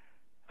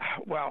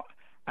 well,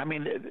 I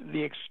mean,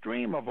 the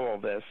extreme of all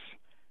this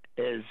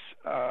is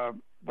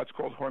what's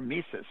called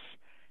hormesis.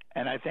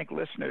 And I think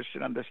listeners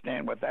should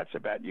understand what that's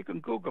about. You can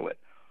Google it.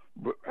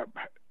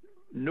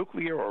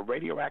 Nuclear or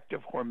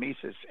radioactive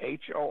hormesis,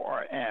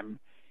 HORMESIS.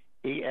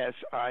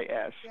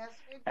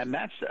 And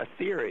that's a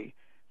theory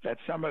that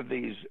some of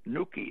these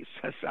nukies,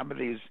 some of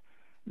these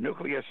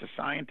nuclear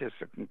scientists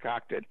have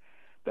concocted,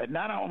 that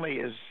not only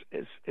is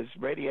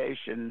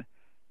radiation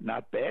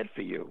not bad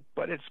for you,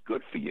 but it's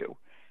good for you.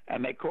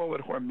 And they call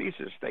it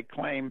hormesis. They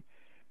claim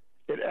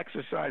it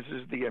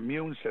exercises the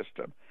immune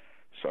system.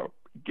 So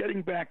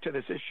getting back to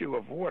this issue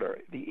of water,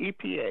 the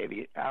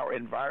EPA, our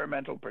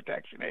Environmental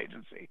Protection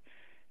Agency,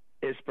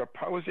 is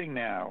proposing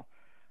now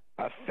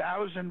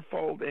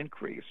 1,000-fold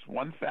increase,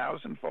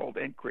 1,000-fold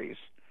increase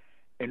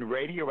in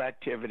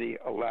radioactivity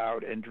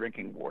allowed in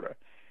drinking water.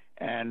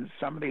 And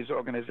some of these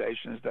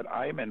organizations that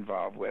I'm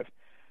involved with,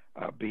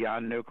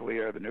 Beyond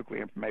Nuclear, the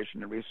Nuclear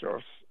Information and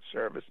Resource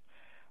Service,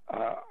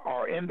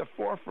 are in the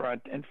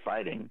forefront in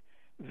fighting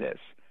this.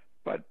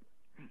 But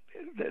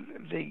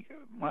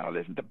well, it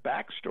isn't the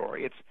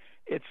backstory.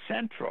 It's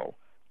central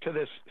to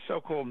this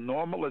so-called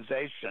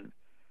normalization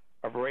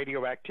of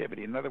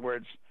radioactivity. In other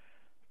words,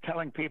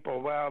 telling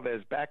people, well,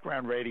 there's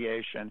background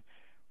radiation.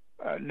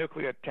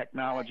 Nuclear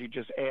technology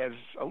just adds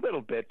a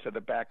little bit to the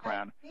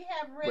background we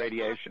have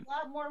radiation. A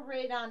lot more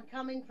radon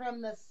coming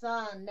from the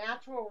sun.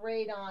 Natural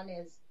radon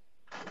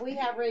we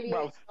have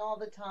radiation all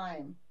the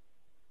time.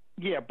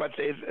 Yeah, but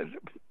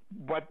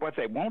what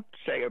they won't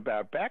say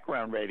about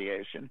background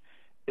radiation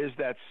is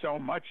that so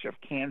much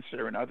of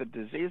cancer and other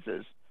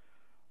diseases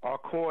are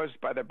caused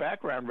by the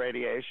background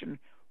radiation,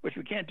 which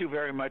we can't do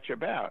very much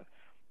about.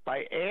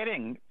 By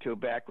adding to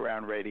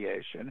background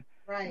radiation,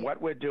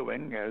 what we're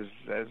doing, as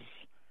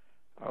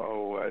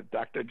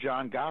Dr.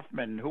 John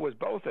Goffman, who was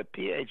both a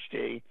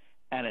PhD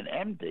and an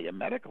MD, a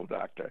medical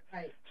doctor,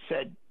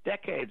 said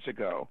decades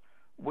ago,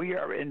 we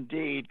are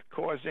indeed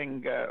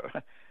causing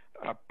a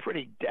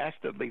pretty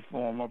dastardly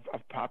form of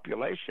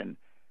population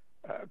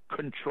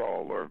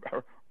control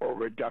or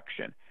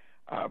reduction.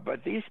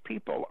 But these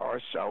people are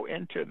so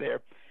into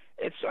their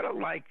it's sort of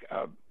like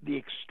an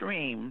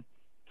extreme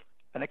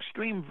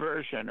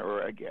version,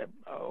 or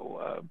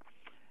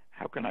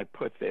how can I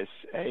put this?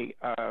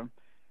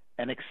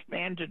 An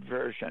expanded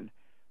version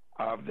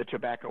of the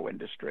tobacco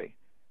industry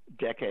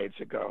decades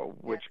ago,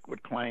 which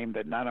would claim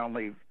that not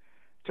only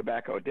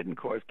tobacco didn't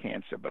cause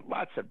cancer, but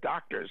lots of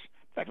doctors,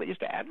 in fact, they used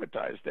to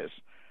advertise this,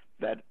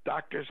 that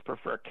doctors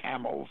prefer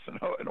camels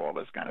and all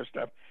this kind of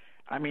stuff.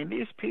 I mean,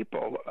 these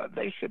people,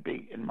 they should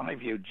be, in my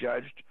view,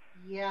 judged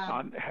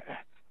on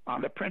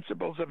the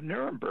principles of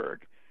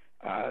Nuremberg.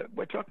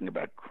 We're talking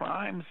about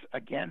crimes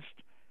against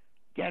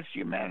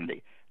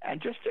humanity.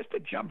 And just to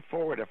jump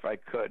forward, if I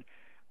could,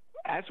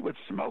 as with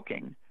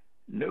smoking,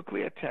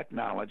 nuclear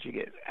technology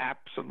is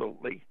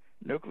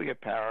nuclear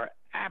power,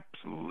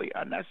 absolutely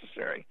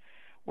unnecessary.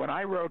 When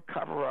I wrote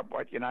Cover Up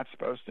What You're Not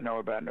Supposed to Know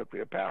About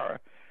Nuclear Power,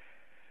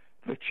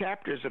 the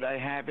chapters that I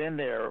have in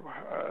there,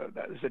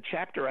 there's a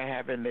chapter I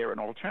have in there in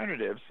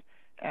alternatives,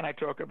 and I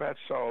talk about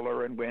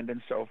solar and wind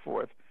and so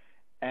forth.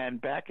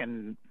 And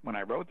when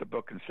I wrote the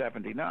book in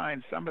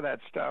 '79, some of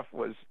that stuff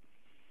was,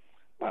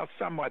 well,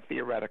 somewhat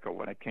theoretical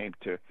when it came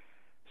to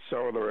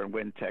solar and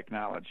wind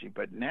technology.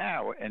 But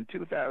now, in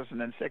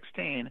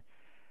 2016,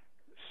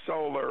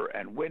 solar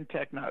and wind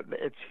technology,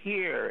 it's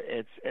here.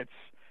 It's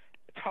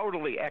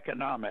totally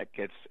economic.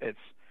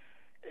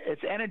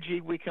 It's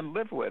energy we can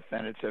live with,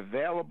 and it's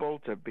available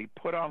to be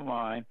put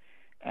online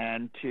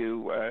and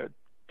to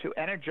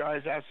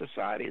energize our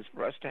societies,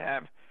 for us to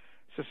have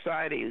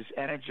societies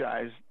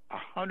energized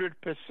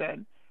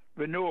 100%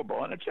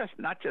 renewable. And it's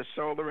not just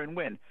solar and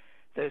wind.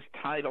 There's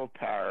tidal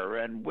power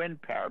and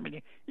wind power. I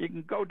mean, you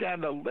can go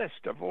down the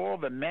list of all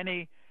the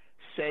many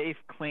safe,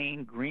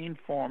 clean, green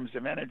forms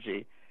of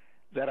energy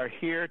that are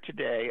here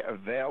today,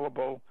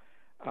 available.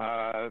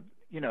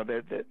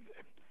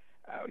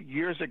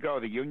 Years ago,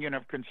 the Union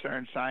of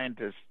Concerned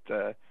Scientists,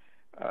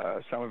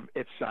 some of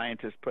its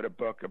scientists put out a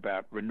book,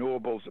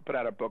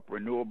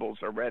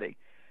 Renewables Are Ready.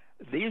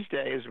 These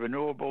days,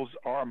 renewables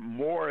are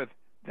more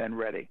than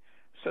ready.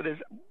 So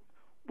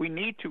we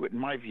need to, in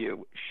my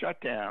view, shut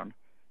down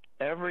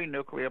every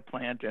nuclear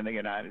plant in the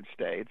United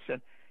States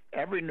and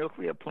every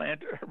nuclear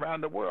plant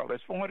around the world.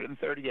 There's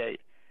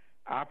 438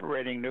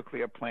 operating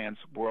nuclear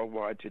plants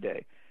worldwide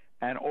today,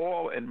 and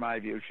all, in my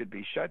view, should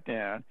be shut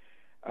down.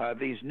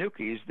 These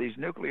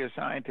nuclear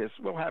scientists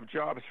will have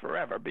jobs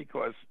forever,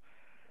 because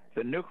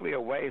the nuclear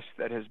waste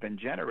that has been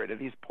generated,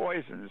 these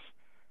poisons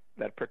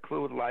that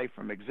preclude life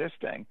from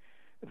existing,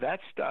 that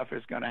stuff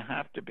is going to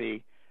have to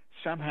be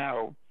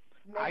somehow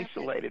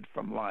isolated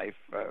from life,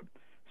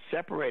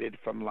 separated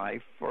from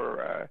life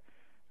for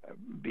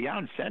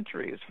beyond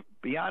centuries,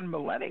 beyond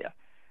millennia.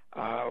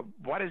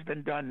 What has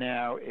been done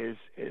now is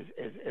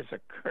a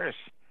curse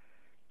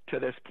to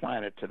this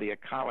planet, to the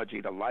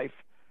ecology, to life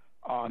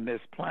on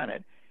this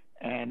planet,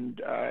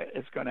 and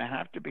it's going to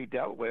have to be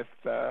dealt with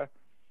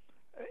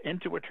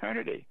into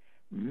eternity.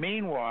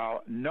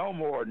 Meanwhile, no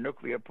more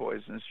nuclear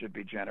poisons should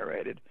be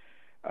generated.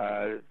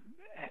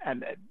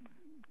 And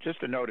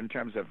just a note in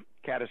terms of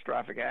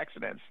catastrophic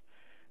accidents,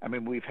 I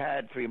mean, we've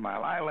had 3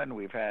 Mile Island,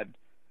 we've had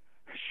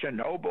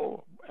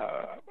Chernobyl.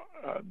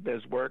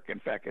 There's work, in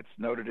fact, it's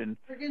noted in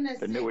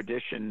the new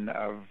edition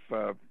of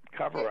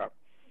Cover Up.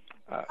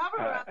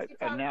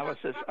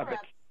 Analysis of the...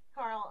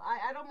 Karl,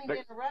 I don't mean to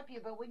interrupt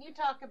you, but when you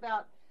talk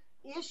about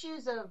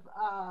issues of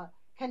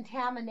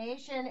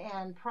contamination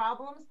and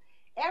problems,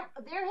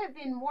 there have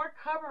been more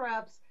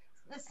cover-ups.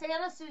 The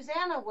Santa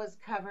Susana was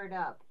covered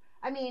up.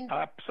 I mean,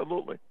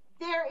 absolutely.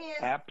 There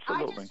is.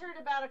 Absolutely. I just heard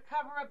about a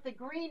cover-up, the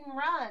Green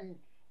Run,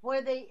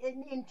 where they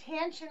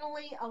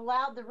intentionally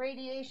allowed the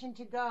radiation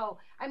to go.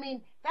 I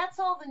mean, that's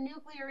all the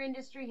nuclear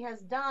industry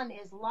has done,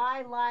 is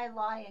lie,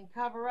 and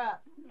cover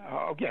up.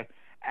 Okay.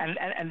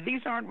 And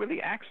these aren't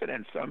really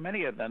accidents. So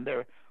many of them,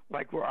 they're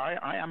like where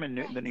I am in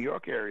the New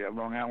York area,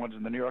 Long Island's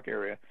in the New York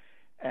area,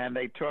 and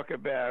they talk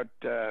about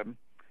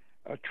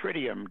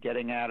tritium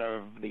getting out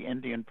of the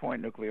Indian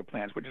Point nuclear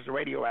plants, which is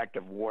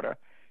radioactive water,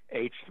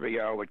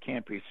 H3O. It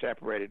can't be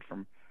separated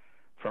from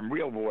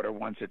real water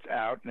once it's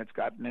out, and it's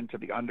gotten into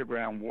the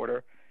underground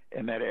water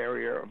in that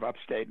area of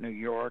upstate New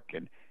York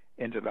and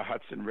into the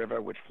Hudson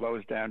River, which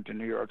flows down to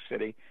New York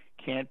City,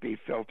 can't be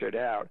filtered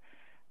out.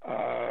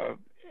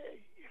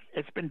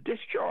 It's been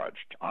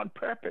discharged on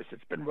purpose.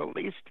 It's been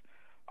released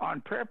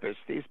on purpose.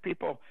 These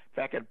people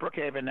back at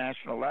Brookhaven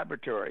National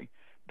Laboratory,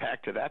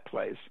 back to that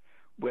place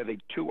where the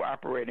 2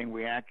 operating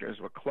reactors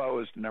were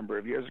closed a number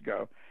of years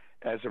ago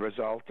as a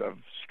result of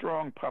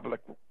strong public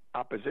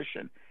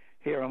opposition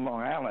here on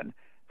Long Island,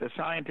 the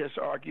scientists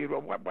argued,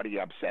 well, what are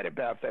you upset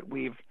about that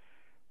we've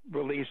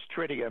released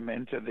tritium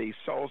into the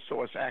sole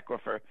source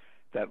aquifer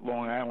that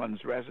Long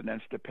Island's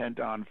residents depend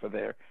on for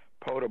their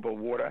potable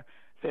water?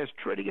 There's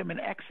tritium in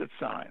exit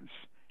signs.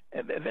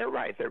 They're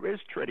right. There is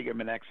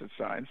tritium in exit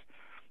signs.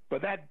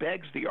 But that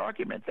begs the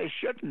argument. There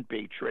shouldn't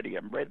be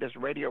tritium, this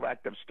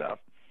radioactive stuff,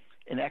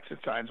 in exit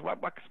signs.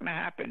 What's going to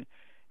happen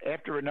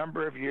after a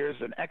number of years?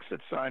 An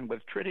exit sign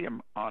with tritium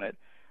on it,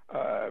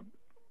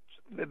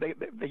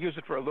 they use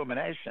it for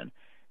illumination,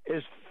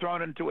 is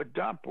thrown into a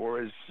dump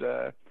or is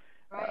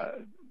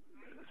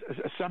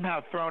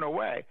somehow thrown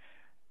away.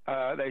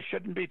 They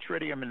shouldn't be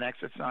tritium in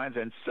exit signs,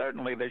 and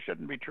certainly they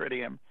shouldn't be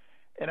tritium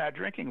in our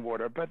drinking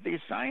water. But these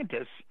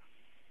scientists,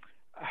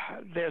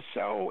 they're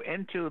so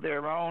into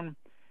their own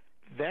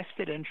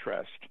vested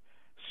interest,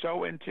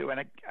 so into,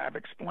 and I've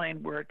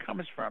explained where it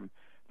comes from,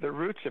 the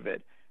roots of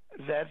it,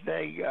 that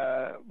they,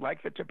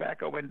 like the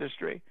tobacco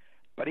industry,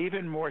 but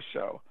even more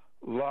so,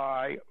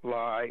 lie,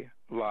 lie,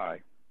 lie.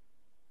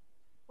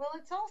 Well,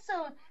 it's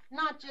also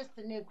not just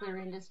the nuclear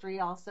industry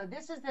also.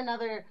 This is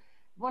another,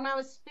 when I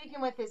was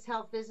speaking with his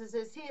health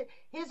physicist,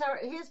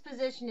 his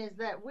position is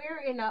that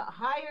we're in a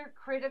higher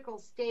critical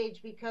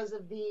stage because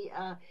of the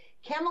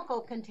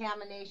chemical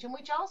contamination,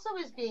 which also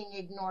is being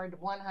ignored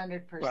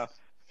 100%. Well,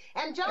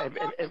 and John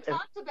Kaufman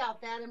talked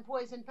about that in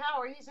Poison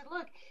Power. He said,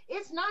 look,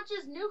 it's not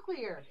just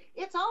nuclear.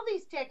 It's all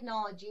these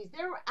technologies.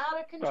 They're out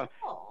of control.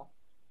 Well,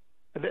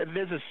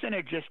 there's a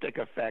synergistic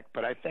effect,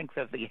 but I think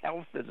that the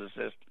health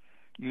physicist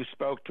you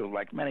spoke to,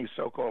 like many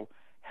so-called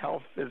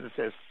health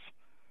physicists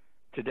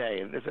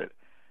today, in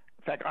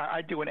fact,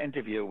 I do an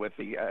interview with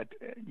the,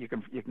 you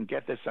can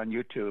get this on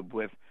YouTube,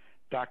 with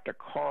Dr.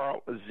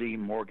 Karl Z.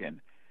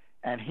 Morgan,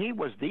 and he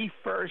was the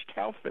first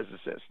health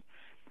physicist.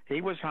 He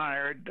was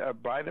hired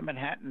by the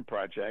Manhattan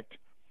Project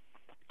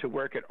to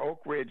work at Oak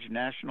Ridge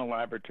National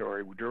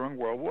Laboratory during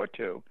World War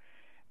II,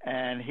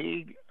 and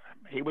he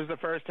was the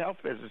first health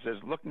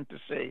physicist looking to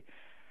see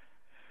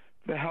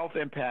the health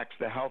impacts,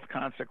 the health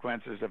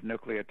consequences of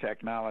nuclear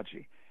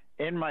technology.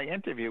 In my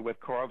interview with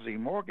Karl Z.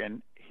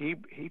 Morgan, he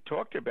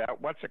talked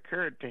about what's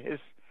occurred to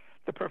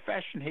the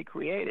profession he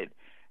created,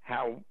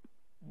 how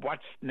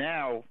what's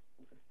now,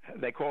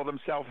 they call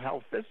themselves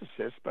health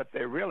physicists, but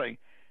they're really,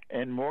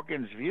 in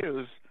Morgan's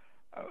views,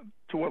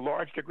 to a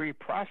large degree,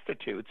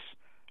 prostitutes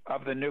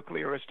of the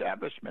nuclear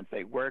establishment.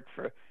 They work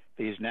for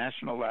these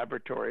national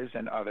laboratories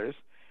and others,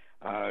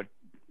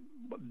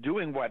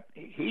 doing what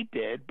he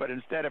did, but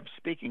instead of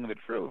speaking the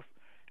truth,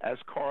 as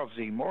Karl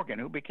Z. Morgan,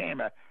 who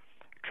became a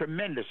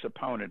tremendous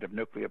opponent of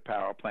nuclear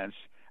power plants,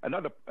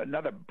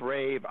 another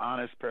brave,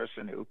 honest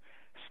person who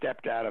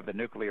stepped out of the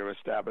nuclear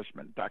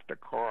establishment, Dr.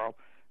 Karl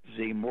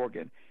Z.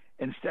 Morgan.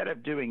 Instead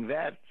of doing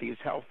that, these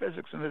health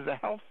physics, and there's a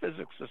health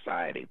physics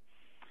society.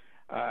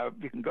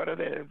 You can go to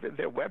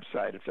their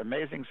website. It's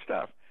amazing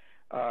stuff,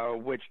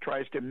 which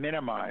tries to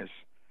minimize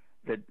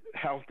the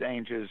health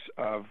dangers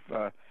of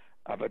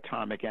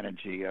atomic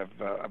energy, of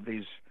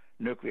these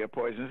nuclear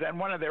poisons. And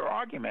one of their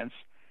arguments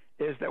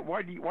is that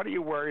what are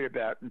you worried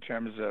about in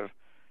terms of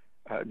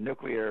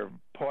nuclear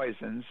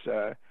poisons?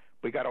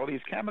 We got all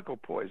these chemical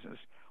poisons.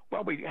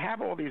 Well, we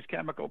have all these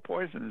chemical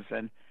poisons,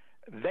 and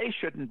they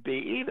shouldn't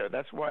be either.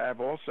 That's why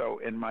I've also,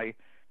 in my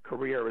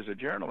career as a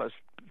journalist,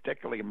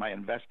 particularly in my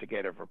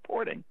investigative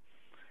reporting,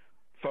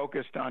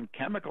 focused on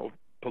chemical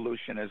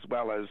pollution as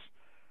well as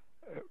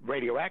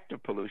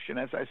radioactive pollution.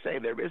 As I say,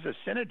 there is a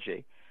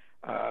synergy.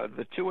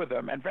 The two of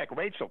them, in fact,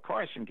 Rachel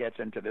Carson gets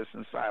into this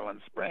in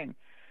Silent Spring.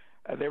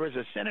 There is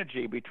a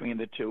synergy between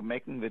the two,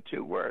 making the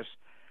two worse.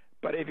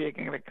 But if you're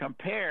going to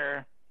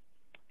compare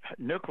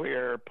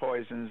nuclear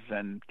poisons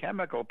and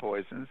chemical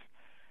poisons,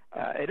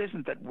 it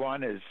isn't that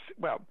one is,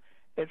 well,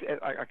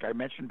 like I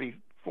mentioned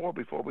before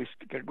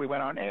we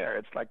went on air,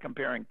 it's like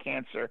comparing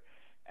cancer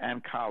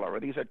and cholera.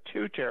 These are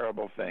two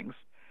terrible things.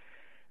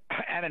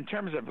 And in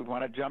terms of, we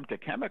want to jump to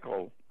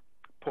chemical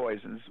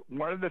poisons,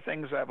 one of the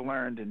things I've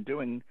learned in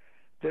doing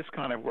this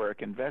kind of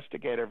work,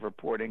 investigative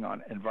reporting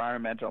on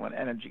environmental and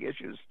energy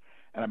issues,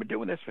 and I've been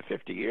doing this for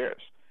 50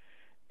 years,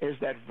 is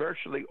that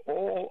virtually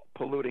all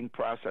polluting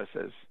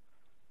processes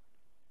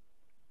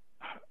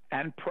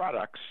and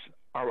products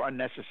are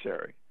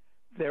unnecessary.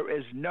 There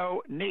is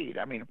no need.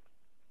 I mean,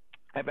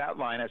 I've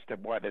outlined as to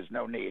why there's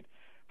no need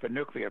for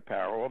nuclear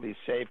power. All these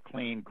safe,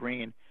 clean,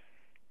 green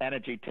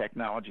energy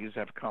technologies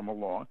have come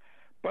along.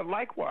 But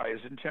likewise,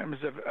 in terms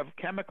of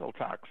chemical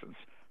toxins,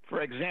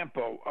 for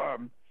example,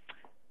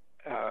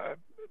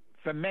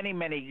 for many,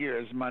 many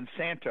years,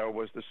 Monsanto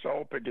was the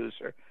sole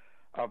producer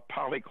of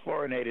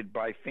polychlorinated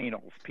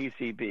biphenyls,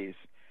 PCBs,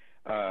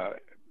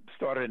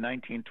 started in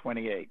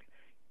 1928,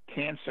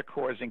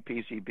 cancer-causing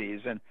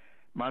PCBs. And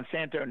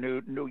Monsanto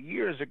knew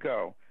years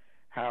ago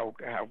how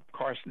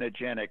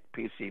carcinogenic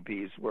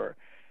PCBs were.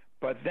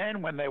 But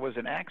then when there was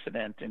an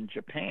accident in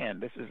Japan,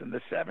 this is in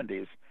the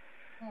 70s,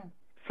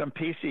 some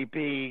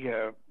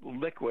PCB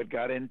liquid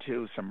got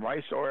into some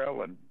rice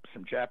oil, and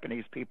some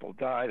Japanese people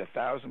died.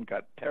 1,000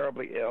 got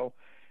terribly ill,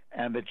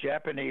 and the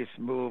Japanese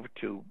moved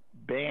to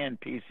ban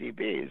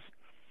PCBs.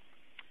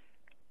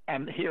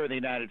 And here in the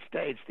United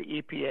States, the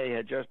EPA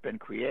had just been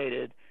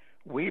created.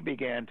 We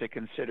began to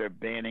consider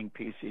banning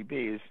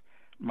PCBs.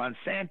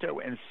 Monsanto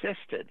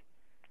insisted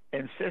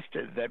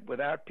that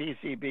without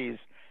PCBs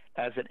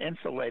as an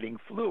insulating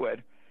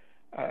fluid,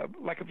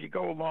 like if you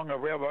go along a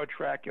railroad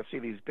track, you'll see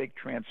these big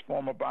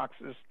transformer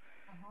boxes.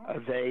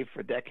 They,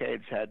 for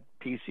decades, had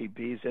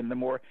PCBs in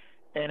them, or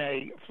in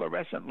a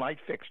fluorescent light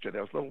fixture,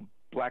 those little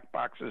black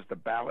boxes, the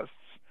ballasts,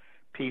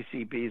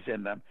 PCBs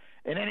in them.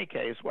 In any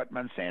case, what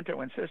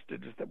Monsanto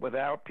insisted is that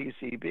without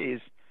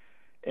PCBs,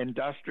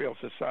 industrial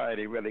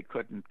society really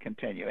couldn't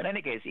continue. In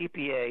any case,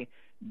 EPA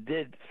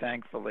did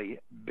thankfully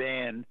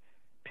ban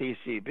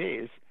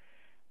PCBs.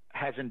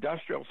 Has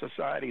industrial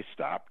society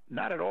stopped?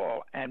 Not at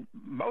all. And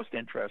most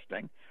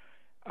interesting,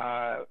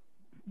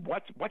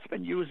 what's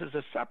been used as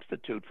a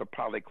substitute for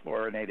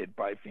polychlorinated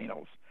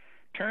biphenyls?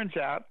 Turns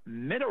out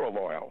mineral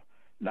oil,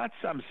 not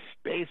some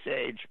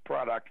space-age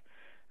product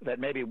that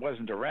maybe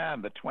wasn't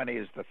around the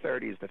 20s, the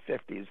 30s, the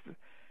 50s,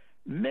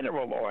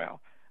 mineral oil.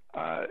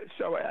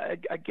 So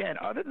again,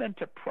 other than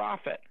to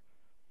profit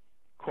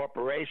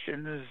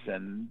corporations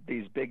and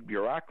these big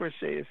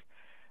bureaucracies,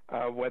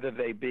 whether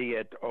they be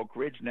at Oak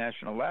Ridge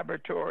National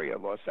Laboratory or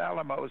Los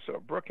Alamos or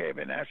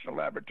Brookhaven National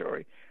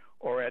Laboratory,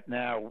 or at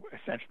now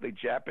essentially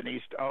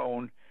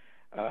Japanese-owned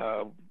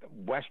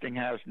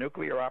Westinghouse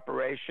nuclear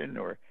operation,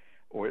 or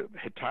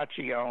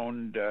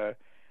Hitachi-owned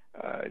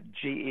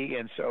GE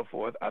and so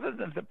forth, other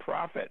than to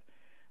profit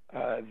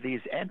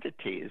these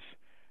entities,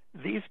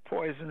 these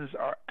poisons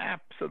are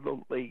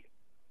absolutely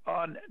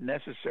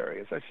unnecessary.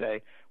 As I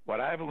say,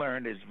 what I've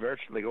learned is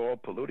virtually all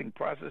polluting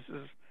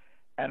processes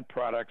and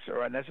products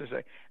are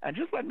unnecessary. And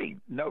just let me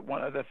note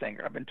one other thing.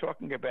 I've been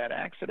talking about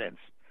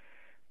accidents,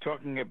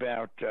 talking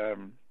about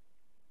 3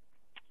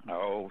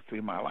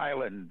 Mile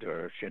Island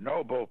or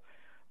Chernobyl,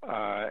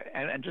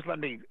 and just let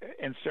me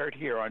insert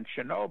here on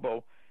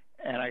Chernobyl,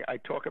 and I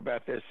talk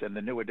about this in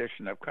the new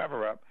edition of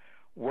Cover Up,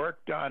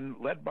 work done,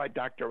 led by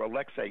Dr.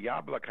 Alexei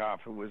Yablokov,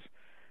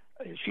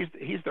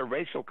 he's the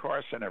Rachel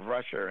Carson of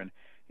Russia, and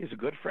he's a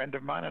good friend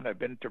of mine, and I've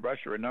been to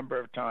Russia a number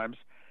of times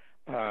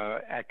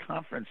at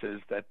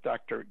conferences that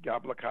Dr.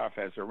 Yablokov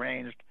has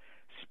arranged,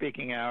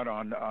 speaking out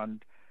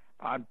on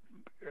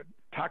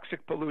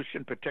toxic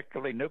pollution,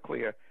 particularly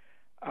nuclear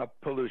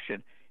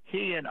pollution.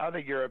 He and other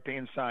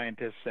European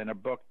scientists, in a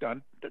book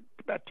done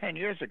about 10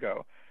 years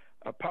ago,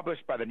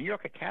 published by the New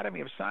York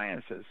Academy of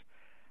Sciences,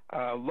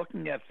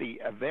 looking at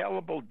the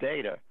available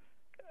data,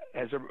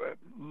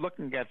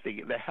 looking at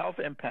the health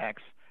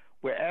impacts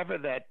wherever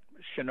that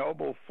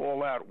Chernobyl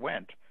fallout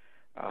went.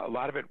 A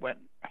lot of it went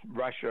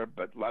Russia,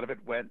 but a lot of it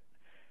went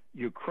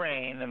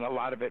Ukraine, and a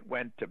lot of it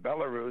went to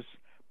Belarus,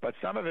 but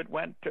some of it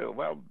went to,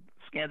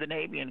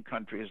 Scandinavian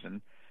countries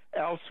and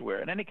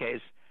elsewhere. In any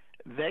case,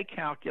 they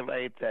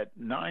calculate that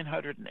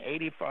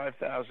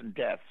 985,000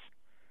 deaths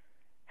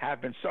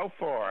have been so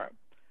far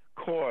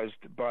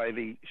caused by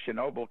the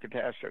Chernobyl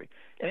catastrophe.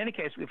 In any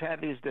case, we've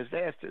had these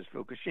disasters,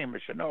 Fukushima,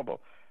 Chernobyl,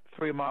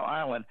 3 Mile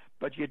Island,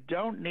 but you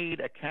don't need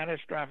a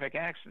catastrophic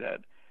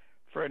accident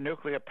for a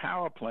nuclear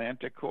power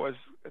plant to cause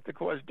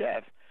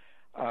death.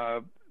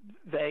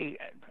 They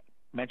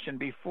mentioned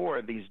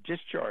before these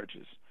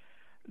discharges.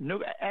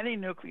 Any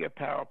nuclear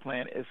power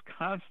plant is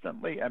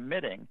constantly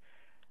emitting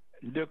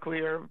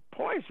nuclear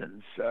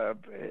poisons.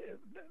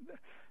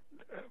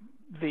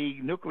 The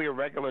Nuclear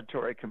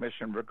Regulatory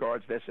Commission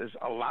regards this as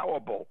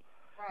allowable,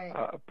 right,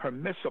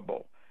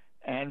 permissible.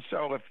 And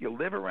so if you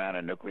live around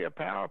a nuclear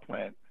power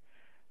plant,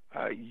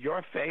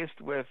 you're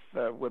faced with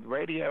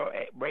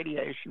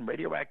radiation,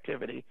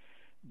 radioactivity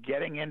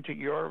getting into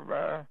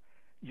your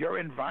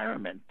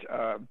environment.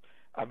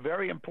 A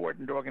very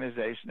important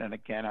organization, and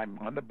again, I'm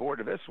on the board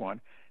of this one,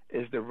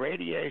 is the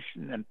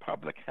Radiation and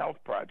Public Health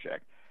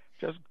Project.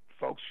 Just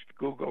folks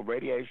Google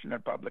Radiation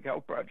and Public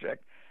Health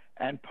Project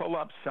and pull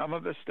up some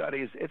of the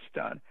studies it's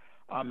done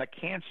on the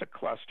cancer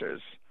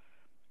clusters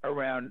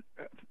around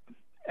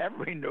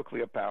every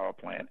nuclear power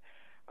plant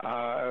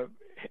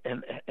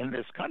in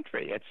this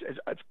country.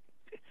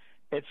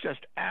 It's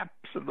just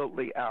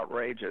absolutely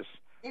outrageous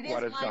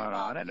what has gone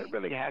on, and it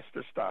really has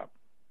to stop.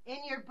 In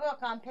your book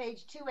on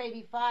page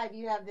 285,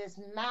 you have this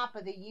map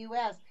of the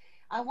U.S.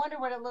 I wonder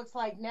what it looks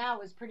like now.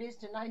 It was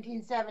produced in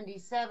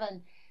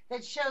 1977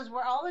 that shows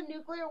where all the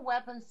nuclear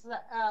weapons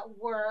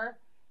were,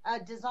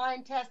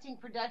 design, testing,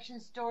 production,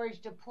 storage,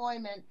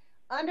 deployment,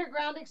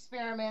 underground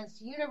experiments,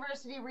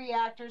 university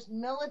reactors,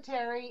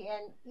 military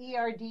and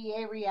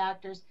ERDA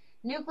reactors,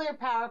 nuclear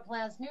power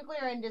plants,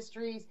 nuclear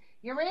industries,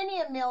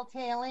 uranium mill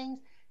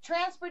tailings,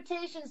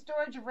 transportation,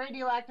 storage of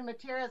radioactive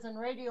materials, and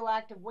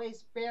radioactive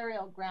waste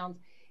burial grounds.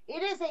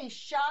 It is a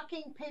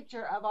shocking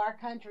picture of our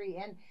country.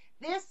 And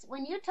this,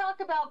 when you talk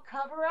about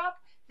cover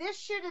up, this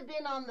should have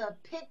been on the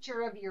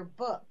picture of your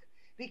book,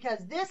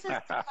 because this is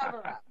the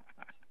cover up.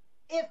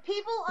 If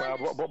people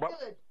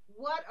understood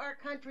what our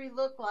country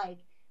looked like,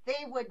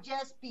 they would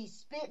just be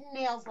spitting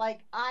nails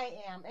like I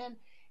am. And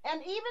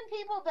even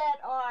people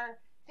that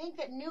think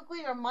that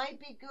nuclear might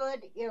be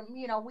good,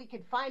 we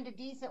could find a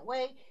decent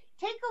way.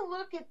 Take a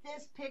look at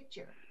this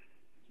picture.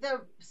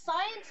 The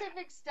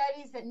scientific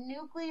studies that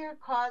nuclear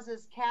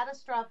causes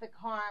catastrophic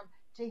harm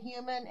to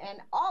human and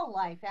all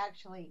life,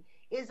 actually,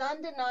 is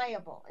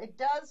undeniable. It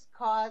does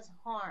cause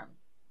harm.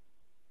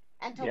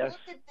 And to look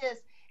at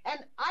this,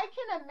 and I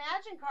can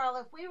imagine, Karl,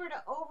 if we were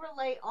to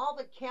overlay all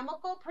the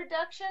chemical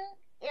production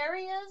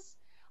areas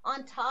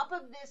on top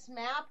of this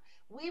map,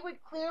 we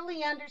would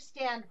clearly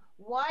understand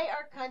why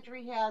our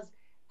country has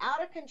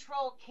out of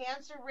control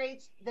cancer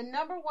rates. The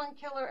number one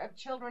killer of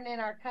children in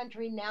our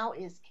country now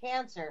is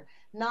cancer,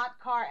 not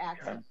car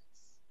accidents.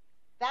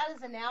 That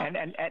is an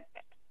outrage.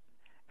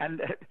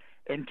 and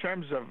in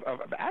terms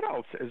of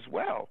adults as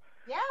well.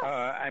 Yes.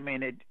 I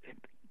mean,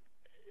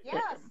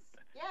 Yes.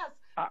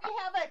 We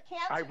have a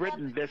cancer I've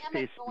written this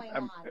piece going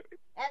on, and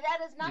that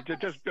is not going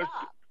to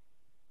stop.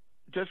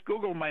 Just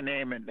Google my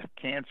name and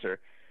cancer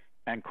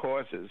and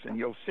causes, and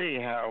you'll see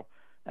how.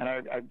 And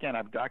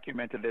I've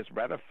documented this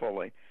rather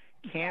fully.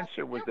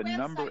 Cancer was the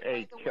number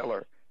 8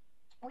 killer.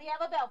 We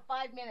have about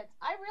 5 minutes.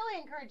 I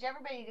really encourage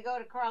everybody to go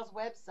to Karl's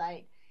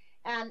website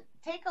and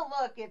take a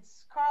look.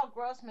 It's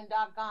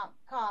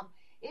karlgrossman.com.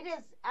 It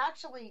is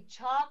actually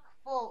chock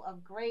full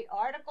of great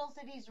articles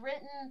that he's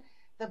written.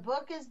 The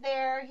book is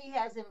there. He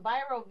has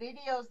enviro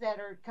videos that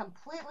are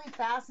completely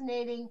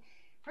fascinating,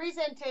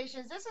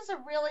 presentations. This is a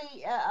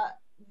really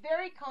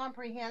very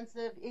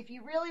comprehensive, if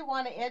you really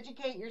want to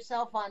educate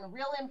yourself on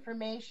real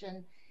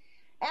information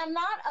and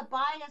not a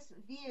biased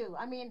view.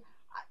 I mean,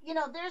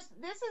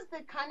 this is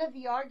the kind of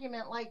the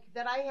argument like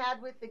that I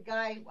had with the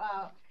guy,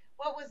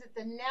 what was it,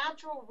 the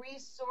Natural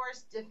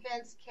Resource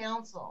Defense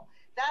Council.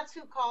 That's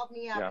who called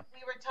me up. Yeah.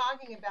 We were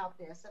talking about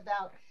this,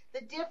 about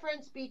the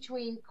difference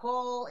between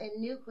coal and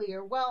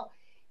nuclear. Well,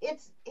 it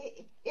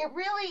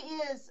really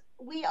is,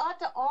 we ought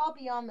to all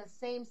be on the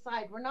same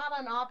side. We're not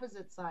on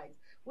opposite sides.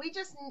 We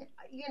just,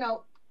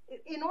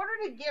 in order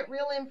to get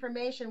real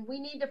information, we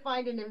need to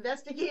find an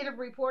investigative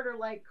reporter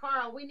like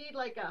Karl. We need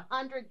like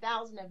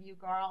 100,000 of you,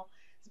 Karl,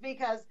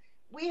 because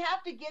we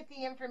have to get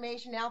the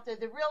information out there,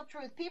 the real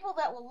truth. People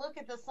that will look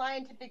at the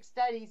scientific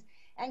studies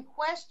and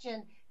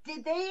question,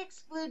 did they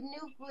exclude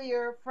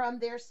nuclear from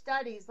their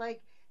studies?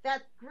 Like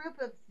that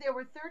group there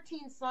were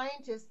 13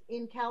 scientists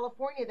in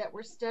California that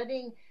were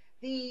studying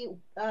the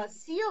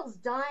seals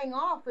dying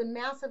off in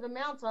massive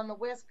amounts on the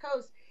West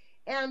Coast.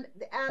 And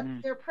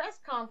at their press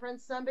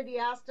conference, somebody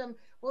asked them,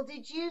 well,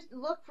 did you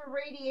look for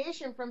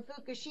radiation from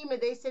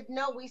Fukushima? They said,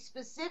 no, we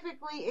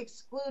specifically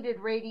excluded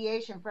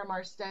radiation from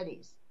our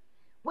studies.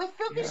 With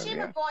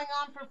Fukushima going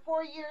on for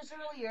 4 years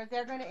earlier,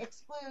 they're going to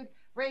exclude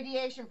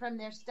radiation from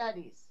their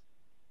studies.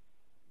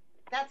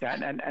 That's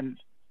and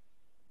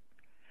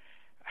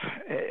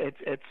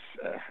it's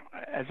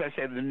as I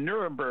say, the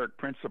Nuremberg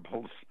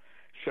principles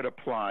should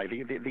apply.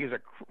 These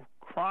are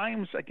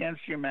crimes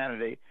against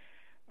humanity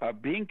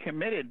being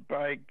committed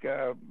by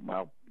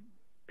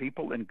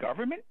people in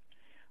government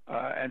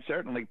and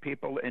certainly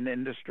people in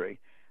industry.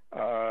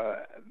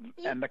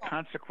 And the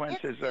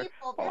consequences are.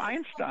 Well,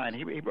 Einstein,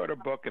 he wrote a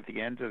book at the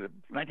end of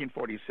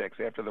 1946,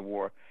 after the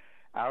war,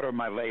 Out of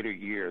My Later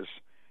Years,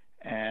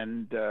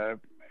 and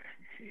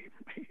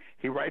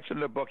he writes in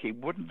the book he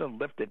wouldn't have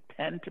lifted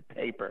pen to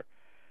paper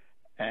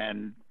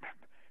and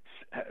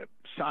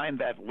signed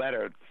that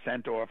letter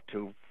sent off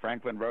to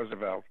Franklin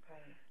Roosevelt.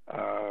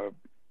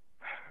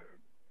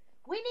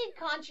 We need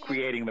conscience.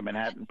 Creating the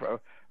Manhattan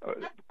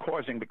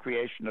causing the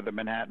creation of the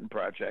Manhattan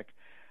Project.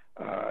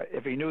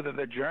 If he knew that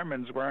the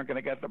Germans weren't going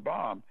to get the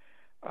bomb,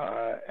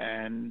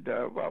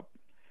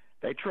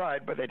 they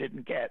tried, but they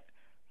didn't get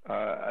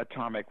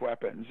atomic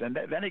weapons. And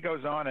then he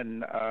goes on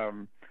and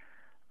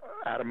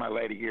Out of My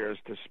Later Years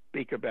to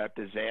speak about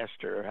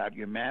disaster, how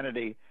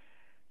humanity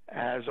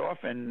has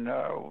often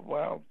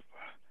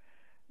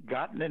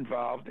gotten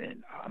involved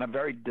on a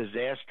very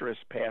disastrous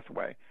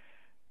pathway.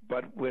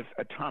 But with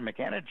atomic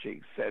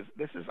energy, says,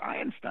 this is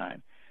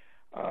Einstein,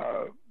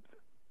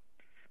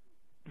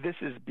 this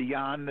is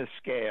beyond the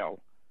scale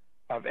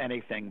of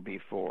anything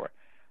before,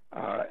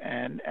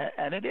 and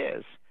it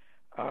is.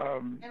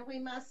 And we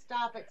must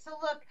stop it. So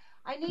look,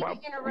 I need to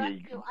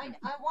interrupt you.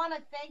 I want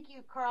to thank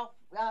you, Karl,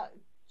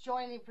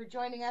 for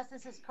joining us.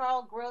 This is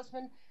Karl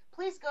Grossman.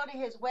 Please go to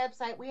his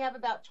website. We have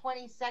about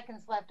 20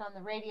 seconds left on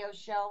the radio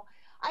show.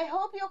 I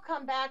hope you'll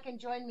come back and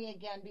join me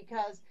again,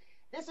 because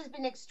this has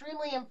been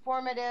extremely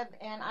informative,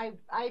 and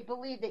I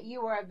believe that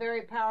you are a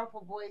very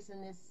powerful voice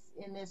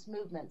in this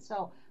movement.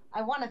 So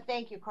I want to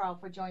thank you, Karl,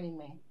 for joining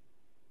me.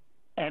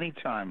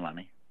 Anytime,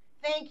 Lonnie.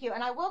 Thank you,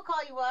 and I will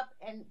call you up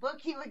and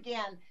book you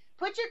again.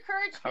 Put your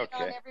courage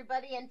on,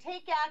 everybody, and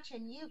take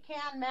action. You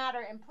can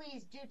matter, and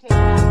please do take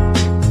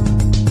action.